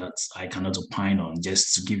something that I cannot opine on,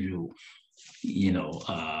 just to give you,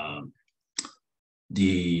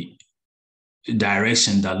 the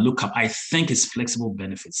direction that look up. I think it's flexible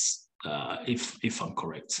benefits. If I'm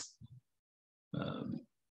correct. And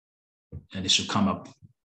it should come up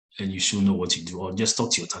and you should know what to do, or just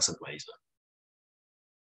talk to your tax advisor.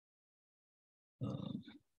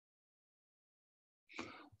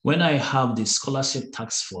 When I have the scholarship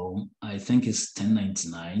tax form, I think it's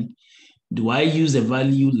 1099, do I use the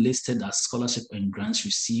value listed as scholarship and grants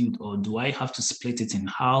received, or do I have to split it in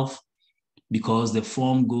half because the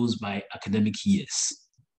form goes by academic years?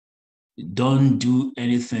 Don't do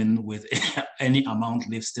anything with any amount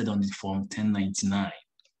listed on the form 1099.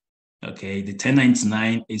 Okay, the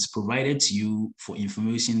 1099 is provided to you for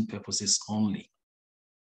information purposes only.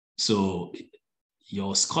 So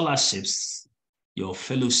your scholarships, your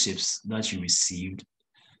fellowships that you received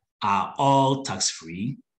are all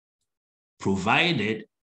tax-free, provided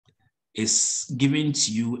it's given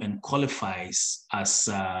to you and qualifies as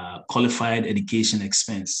a qualified education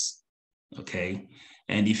expense. Okay.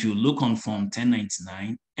 And if you look on Form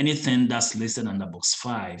 1099, anything that's listed under Box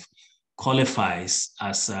 5 qualifies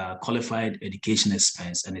as a qualified education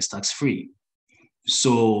expense and is tax-free.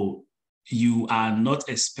 So you are not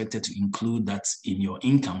expected to include that in your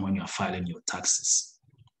income when you are filing your taxes,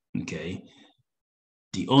 okay?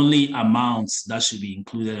 The only amounts that should be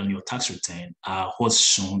included on your tax return are what's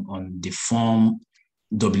shown on the Form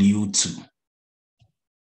W-2.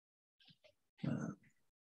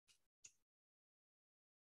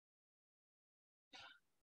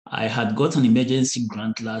 I had got an emergency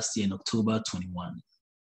grant last year in October 21.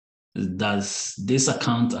 Does this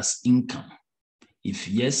account as income? If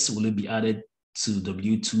yes, will it be added to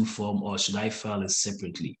W-2 form, or should I file it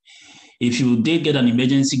separately? If you did get an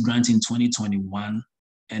emergency grant in 2021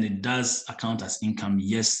 and it does account as income,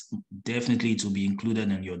 yes, definitely it will be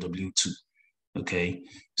included in your W-2. Okay,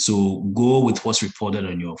 so go with what's reported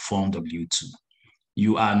on your Form W-2.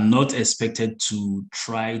 You are not expected to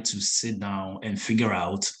try to sit down and figure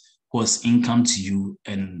out what's income to you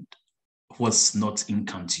and what's not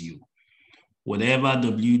income to you. Whatever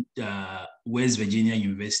West Virginia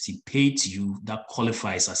University paid to you that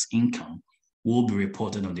qualifies as income will be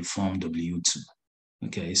reported on the Form W-2.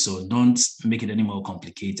 Okay, so don't make it any more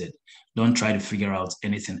complicated. Don't try to figure out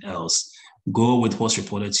anything else. Go with what's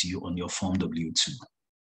reported to you on your Form W-2.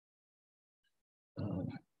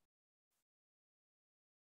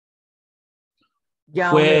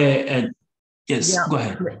 Yes, yeah, go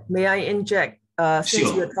ahead. May I inject? Since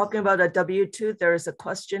Sure. we're talking about a W-2, there is a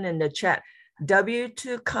question in the chat.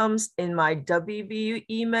 W-2 comes in my WVU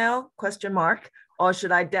email, ? Or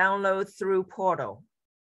should I download through portal?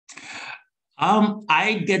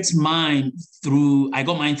 I got mine through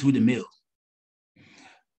the mail.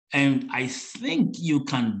 And I think you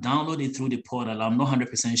can download it through the portal. I'm not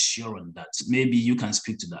 100% sure on that. Maybe you can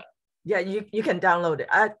speak to that. Yeah, you can download it.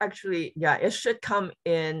 Actually, yeah, it should come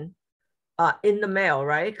in the mail,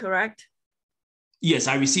 right? Correct? Yes,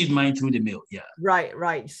 I received mine through the mail. Yeah.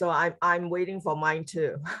 Right. So I'm waiting for mine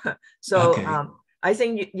too. So okay. I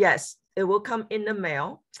think yes, it will come in the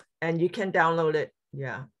mail, and you can download it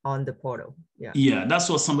Yeah, on the portal. Yeah. Yeah, that's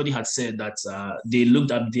what somebody had said, that they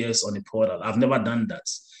looked up theirs on the portal. I've never done that.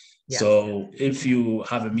 Yes. So if you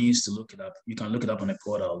have a means to look it up, you can look it up on the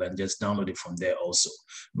portal and just download it from there also.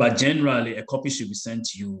 But generally, a copy should be sent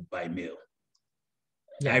to you by mail.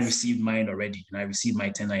 Yes. I received mine already, and I received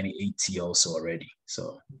my 1098-T also already.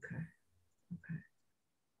 So okay.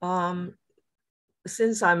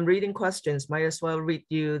 Since I'm reading questions, might as well read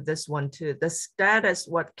you this one too. The status,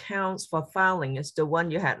 what counts for filing, is the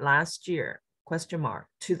one you had last year, question mark,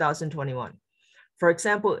 2021. For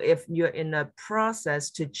example, if you're in a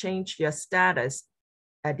process to change your status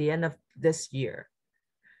at the end of this year.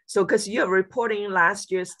 So because you're reporting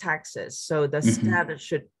last year's taxes, so the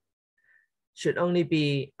status should only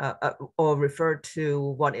be or refer to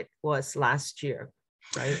what it was last year.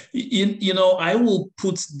 Right. You know, I will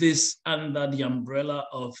put this under the umbrella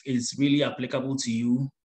of it's really applicable to you.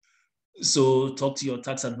 So talk to your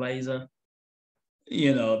tax advisor,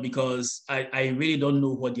 you know, because I really don't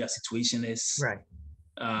know what their situation is. Right.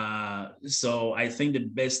 So I think the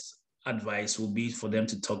best advice will be for them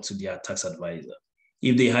to talk to their tax advisor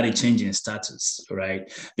if they had a change in status,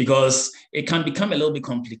 right? Because it can become a little bit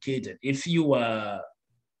complicated. If you were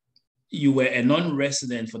a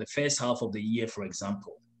non-resident for the first half of the year, for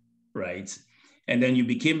example, right? And then you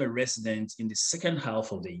became a resident in the second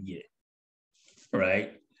half of the year,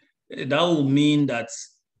 right? That will mean that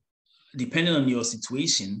depending on your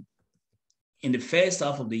situation, in the first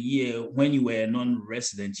half of the year, when you were a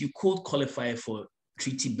non-resident, you could qualify for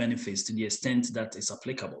treaty benefits to the extent that is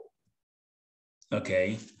applicable.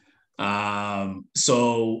 Okay.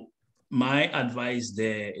 So my advice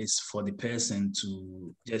there is for the person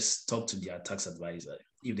to just talk to their tax advisor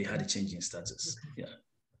if they had a change in status. Yeah.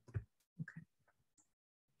 Okay.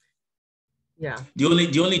 Yeah.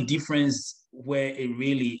 The only difference where it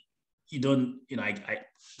really, you don't, you know,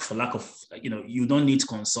 for lack of, you know, you don't need to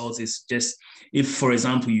consult is just if, for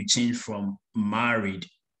example, you change from married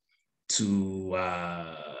to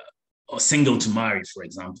or single to married, for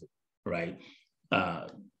example, right?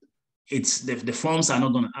 It's the forms are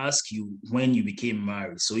not going to ask you when you became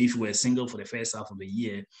married. So if you were single for the first half of the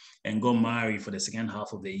year and got married for the second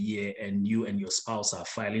half of the year, and you and your spouse are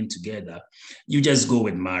filing together, you just go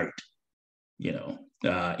with married, you know,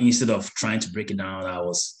 instead of trying to break it down. I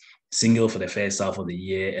was single for the first half of the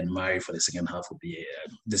year and married for the second half of the year.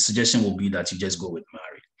 The suggestion will be that you just go with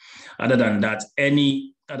married. Other than that,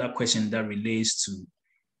 any other question that relates to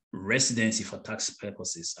residency for tax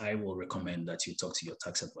purposes, I will recommend that you talk to your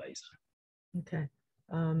tax advisor. Okay.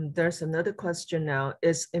 There's another question now.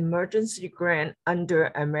 Is emergency grant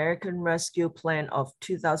under American Rescue Plan of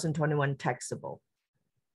 2021 taxable?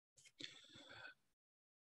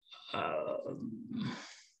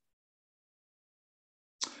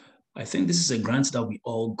 I think this is a grant that we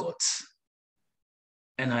all got.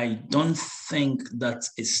 And I don't think that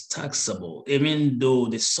it's taxable, even though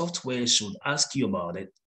the software should ask you about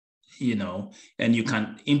it, you know, and you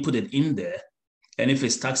can input it in there. And if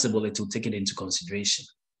it's taxable, it will take it into consideration.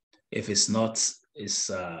 If it's not,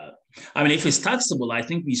 if it's taxable, I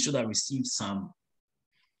think we should have received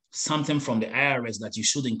something from the IRS that you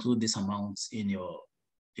should include this amount in your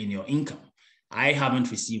income. I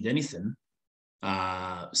haven't received anything.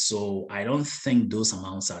 So I don't think those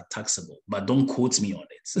amounts are taxable, but don't quote me on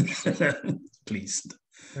it, please.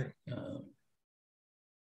 Right.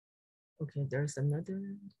 Okay, there's another,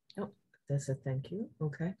 oh, there's a thank you,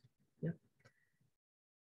 okay, yep.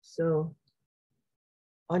 So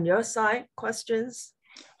on your side, questions?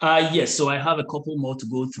 Yes, so I have a couple more to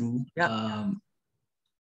go through. Yep.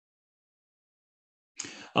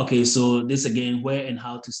 Okay, so this again, where and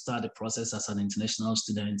how to start the process as an international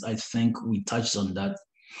student. I think we touched on that.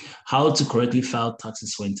 How to correctly file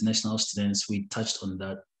taxes for international students, we touched on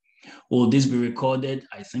that. Will this be recorded?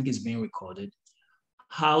 I think it's being recorded.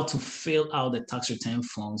 How to fill out the tax return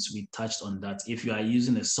forms, we touched on that. If you are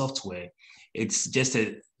using a software, it's just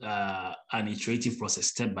an iterative process,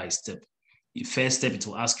 step by step. The first step, it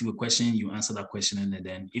will ask you a question, you answer that question, and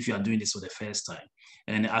then if you are doing this for the first time,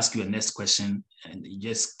 and then ask you a next question, and you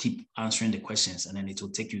just keep answering the questions, and then it will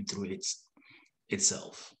take you through it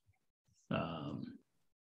itself.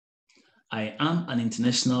 I am an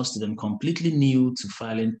international student, completely new to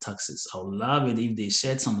filing taxes. I would love it if they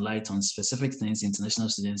shed some light on specific things international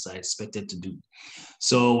students are expected to do.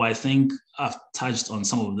 So I think I've touched on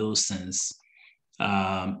some of those things.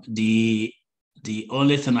 The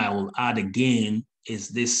only thing I will add again is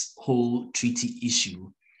this whole treaty issue.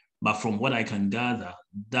 But from what I can gather,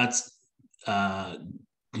 that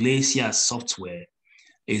Glacier software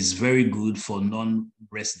is very good for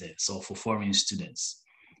non-residents or for foreign students.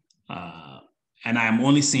 And I'm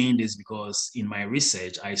only saying this because in my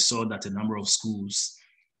research, I saw that a number of schools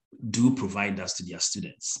do provide that to their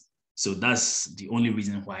students. So that's the only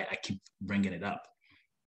reason why I keep bringing it up.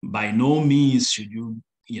 By no means should you,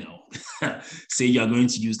 say you're going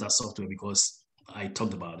to use that software because I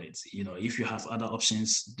talked about it. If you have other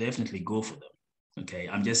options, definitely go for them. Okay,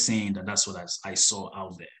 I'm just saying that that's what I saw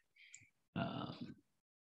out there.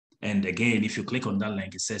 And again, if you click on that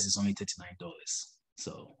link, it says it's only $39.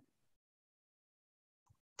 So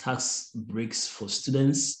tax breaks for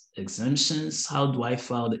students, exemptions. How do I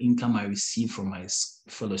file the income I receive from my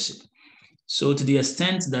fellowship? So to the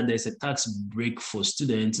extent that there's a tax break for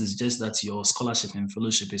students, it's just that your scholarship and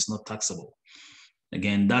fellowship is not taxable.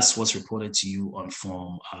 Again, that's what's reported to you on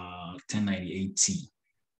Form 1098T.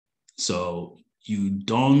 So you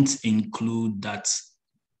don't include that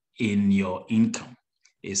in your income.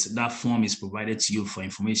 That form is provided to you for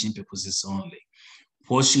information purposes only.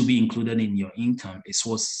 What should be included in your income is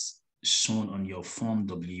what's shown on your Form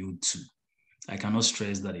W-2. I cannot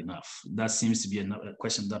stress that enough. That seems to be a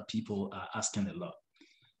question that people are asking a lot.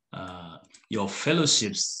 Your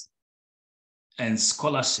fellowships and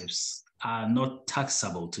scholarships are not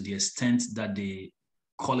taxable to the extent that they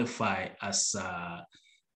qualify as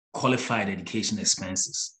qualified education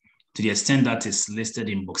expenses. To the extent that is listed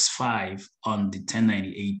in box 5 on the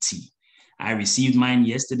 1098T. I received mine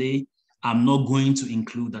yesterday. I'm not going to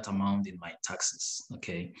include that amount in my taxes,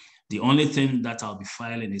 okay? The only thing that I'll be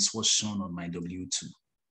filing is what's shown on my W-2.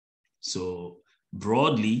 So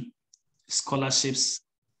broadly, scholarships,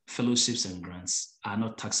 fellowships, and grants are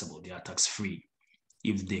not taxable. They are tax-free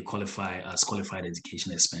if they qualify as qualified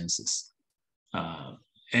education expenses.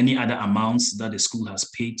 Any other amounts that the school has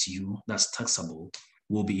paid to you that's taxable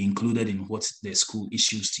will be included in what the school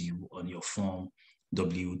issues to you on your Form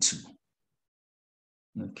W-2.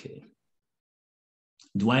 Okay.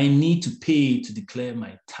 Do I need to pay to declare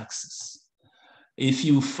my taxes? If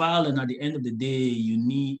you file and at the end of the day,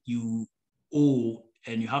 you owe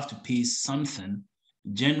and you have to pay something,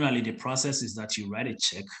 generally the process is that you write a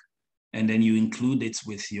check and then you include it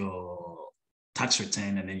with your tax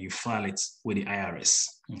return and then you file it with the IRS,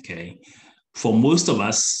 okay? For most of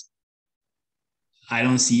us, I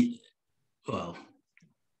don't see, well,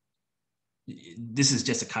 this is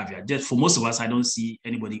just a caveat. Just for most of us, I don't see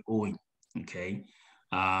anybody owing, okay?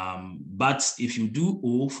 But if you do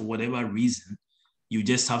owe for whatever reason, you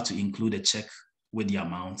just have to include a check with the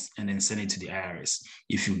amount and then send it to the IRS.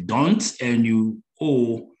 If you don't and you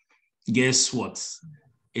owe, guess what?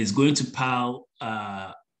 It's going to pile,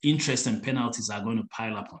 interest and penalties are going to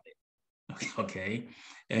pile up on it, okay?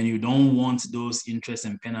 And you don't want those interest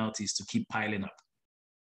and penalties to keep piling up.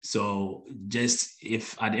 So just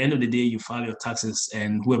if at the end of the day you file your taxes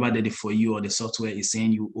and whoever did it for you or the software is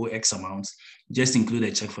saying you owe X amount, just include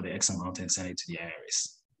a check for the X amount and send it to the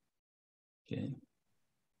IRS. Okay.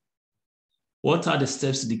 What are the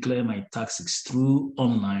steps to declare my taxes through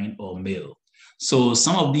online or mail? So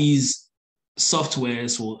some of these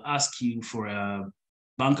softwares will ask you for a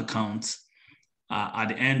bank account at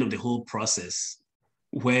the end of the whole process,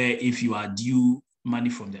 where if you are due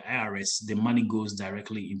money from the IRS, the money goes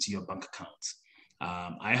directly into your bank account.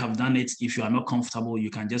 I have done it. If you are not comfortable,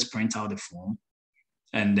 you can just print out the form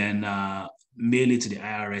and then mail it to the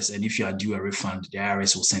IRS. And if you are due a refund, the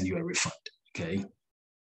IRS will send you a refund, okay?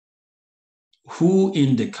 Who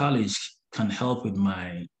in the college can help with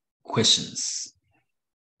my questions?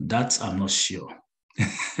 That I'm not sure.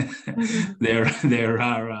 Mm-hmm. There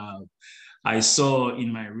are, I saw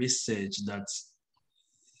in my research that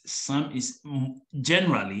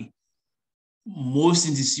generally, most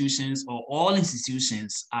institutions or all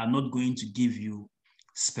institutions are not going to give you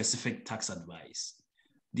specific tax advice.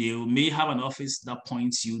 They may have an office that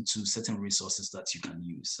points you to certain resources that you can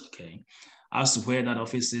use, okay? As to where that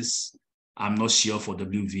office is, I'm not sure for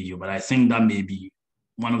WVU, but I think that may be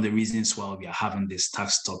one of the reasons why we are having this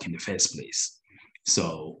tax talk in the first place.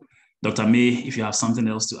 So, Dr. May, if you have something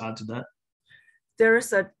else to add to that. There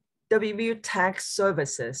is a WVU tax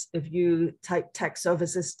services. If you type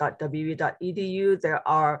taxservices.wvu.edu, there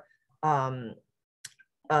are a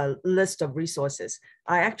list of resources.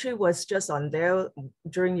 I actually was just on there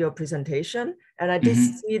during your presentation, and I did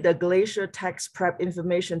see the Glacier tax prep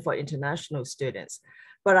information for international students.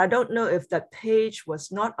 But I don't know if that page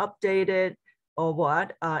was not updated or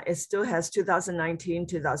what. It still has 2019,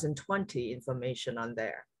 2020 information on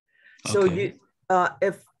there. So okay.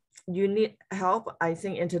 If you need help, I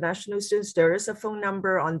think international students, there is a phone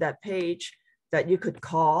number on that page that you could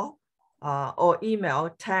call or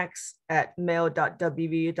email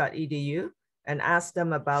tax@mail.wvu.edu and ask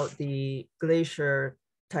them about the Glacier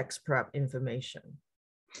tax prep information.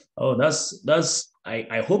 Oh,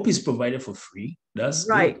 I hope it's provided for free. That's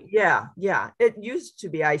right. good. Yeah. It used to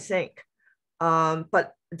be, I think.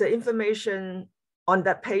 But the information on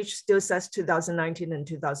that page still says 2019 and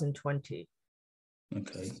 2020.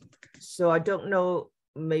 Okay. So I don't know,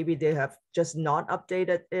 maybe they have just not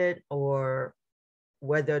updated it, or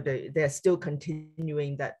whether they're still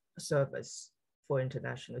continuing that service for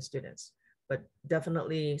international students, but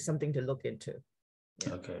definitely something to look into.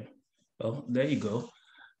 Yeah. Okay. Well, there you go.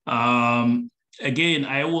 Again,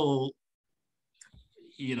 I will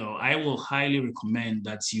highly recommend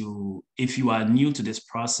that if you are new to this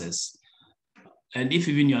process, and if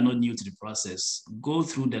even you are not new to the process, go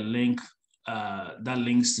through the link that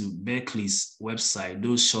links to Berkeley's website,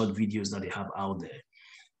 those short videos that they have out there,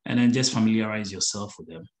 and then just familiarize yourself with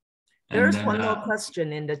them. There's one more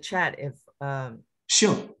question in the chat, if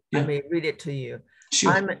sure, yeah. I may read it to you.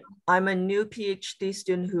 Sure. I'm a new PhD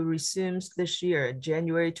student who resumes this year,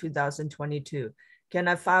 January 2022. Can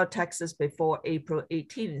I file taxes before April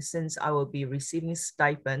 18th, since I will be receiving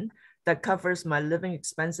stipend that covers my living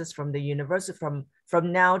expenses from the university from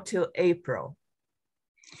now till April?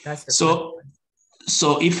 That's the question.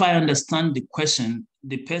 So if I understand the question,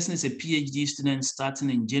 the person is a PhD student starting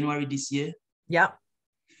in January this year? Yeah.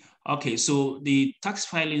 Okay, so the tax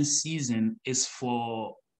filing season is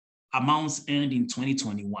for amounts earned in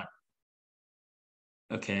 2021.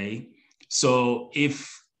 Okay, so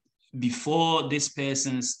if before this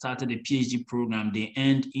person started a PhD program, they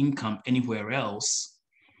earned income anywhere else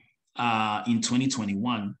in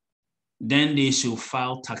 2021, then they should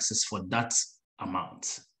file taxes for that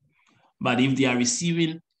amount. But if they are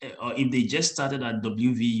receiving, or if they just started at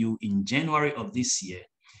WVU in January of this year,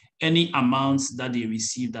 any amounts that they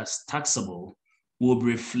receive that's taxable will be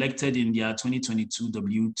reflected in their 2022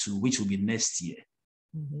 W-2, which will be next year.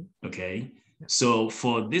 Mm-hmm. Okay. So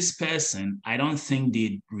for this person, I don't think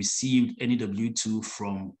they received any W-2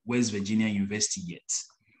 from West Virginia University yet.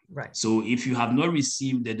 Right. So if you have not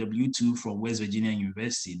received the W-2 from West Virginia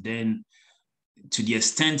University, then to the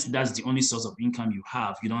extent that's the only source of income you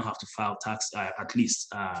have, you don't have to file tax, at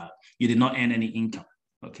least you did not earn any income,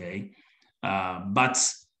 okay? But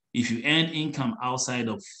if you earn income outside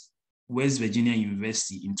of West Virginia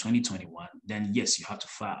University in 2021, then yes, you have to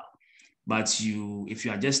file. But if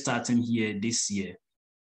you are just starting here this year,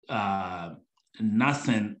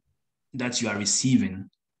 nothing that you are receiving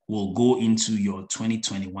will go into your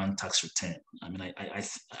 2021 tax return. I mean, I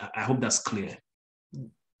hope that's clear.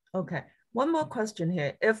 Okay. One more question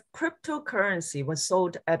here. If cryptocurrency was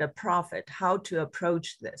sold at a profit, how to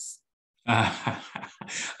approach this? I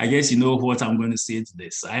guess you know what I'm going to say to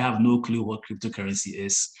this. I have no clue what cryptocurrency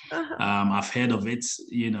is. I've heard of it,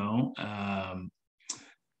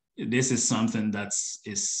 this is something that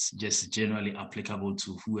is just generally applicable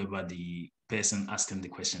to whoever the person asking the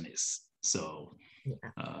question is. So,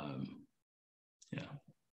 yeah.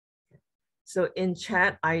 So in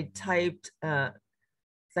chat, I typed,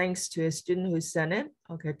 thanks to a student who sent it,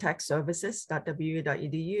 okay,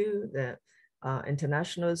 taxservices.wu.edu, the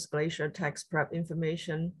International Glacier Tax Prep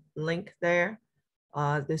information link there.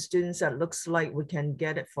 The students that looks like we can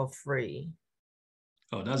get it for free.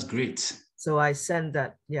 Oh, that's great. So I send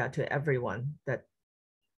that, to everyone. That.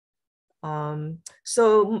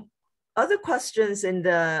 So other questions in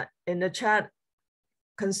the chat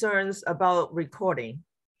concerns about recording.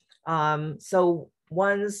 So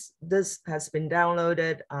once this has been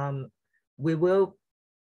downloaded,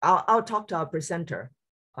 I'll talk to our presenter,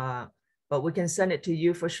 but we can send it to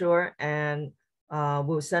you for sure, and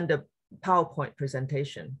we'll send a PowerPoint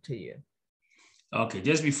presentation to you. Okay,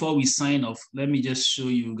 just before we sign off, let me just show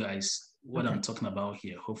you guys what I'm talking about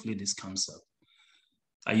here. Hopefully this comes up.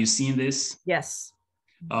 Are you seeing this? Yes.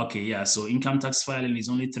 Okay, yeah, so income tax filing is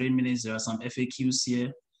only 3 minutes. There are some FAQs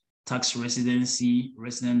here. Tax residency,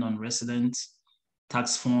 resident, non-resident,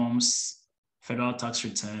 tax forms, federal tax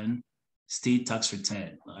return, state tax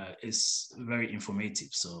return. It's very informative.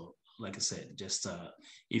 So like I said, just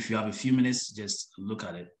if you have a few minutes, just look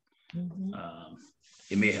at it. Mm-hmm.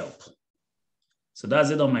 It may help. So that's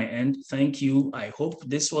it on my end. Thank you. I hope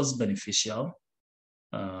this was beneficial.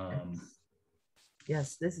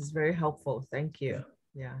 Yes, this is very helpful. Thank you.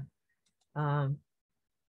 Yeah.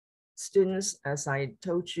 Students, as I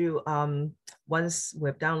told you, once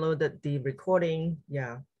we've downloaded the recording,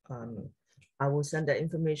 I will send that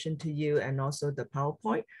information to you, and also the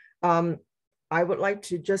PowerPoint. I would like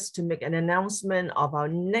to make an announcement of our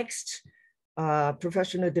next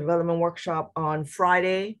professional development workshop on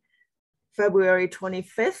Friday, February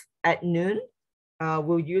 25th at noon.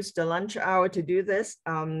 We'll use the lunch hour to do this.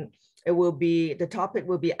 The topic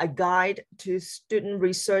will be a guide to student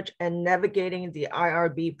research and navigating the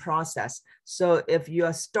IRB process. So if you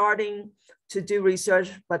are starting to do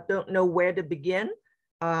research but don't know where to begin,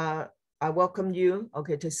 I welcome you,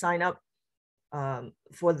 okay, to sign up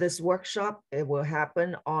for this workshop. It will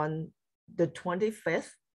happen on the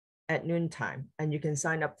 25th at noontime, and you can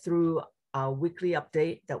sign up through our weekly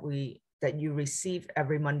update that you receive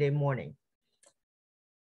every Monday morning.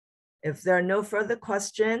 If there are no further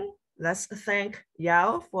questions, let's thank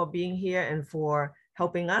Yaw for being here and for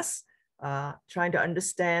helping us trying to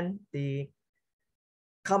understand the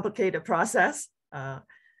complicated process.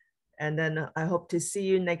 And then I hope to see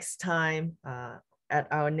you next time at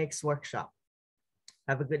our next workshop.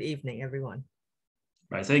 Have a good evening, everyone.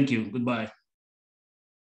 Right, thank you. Goodbye.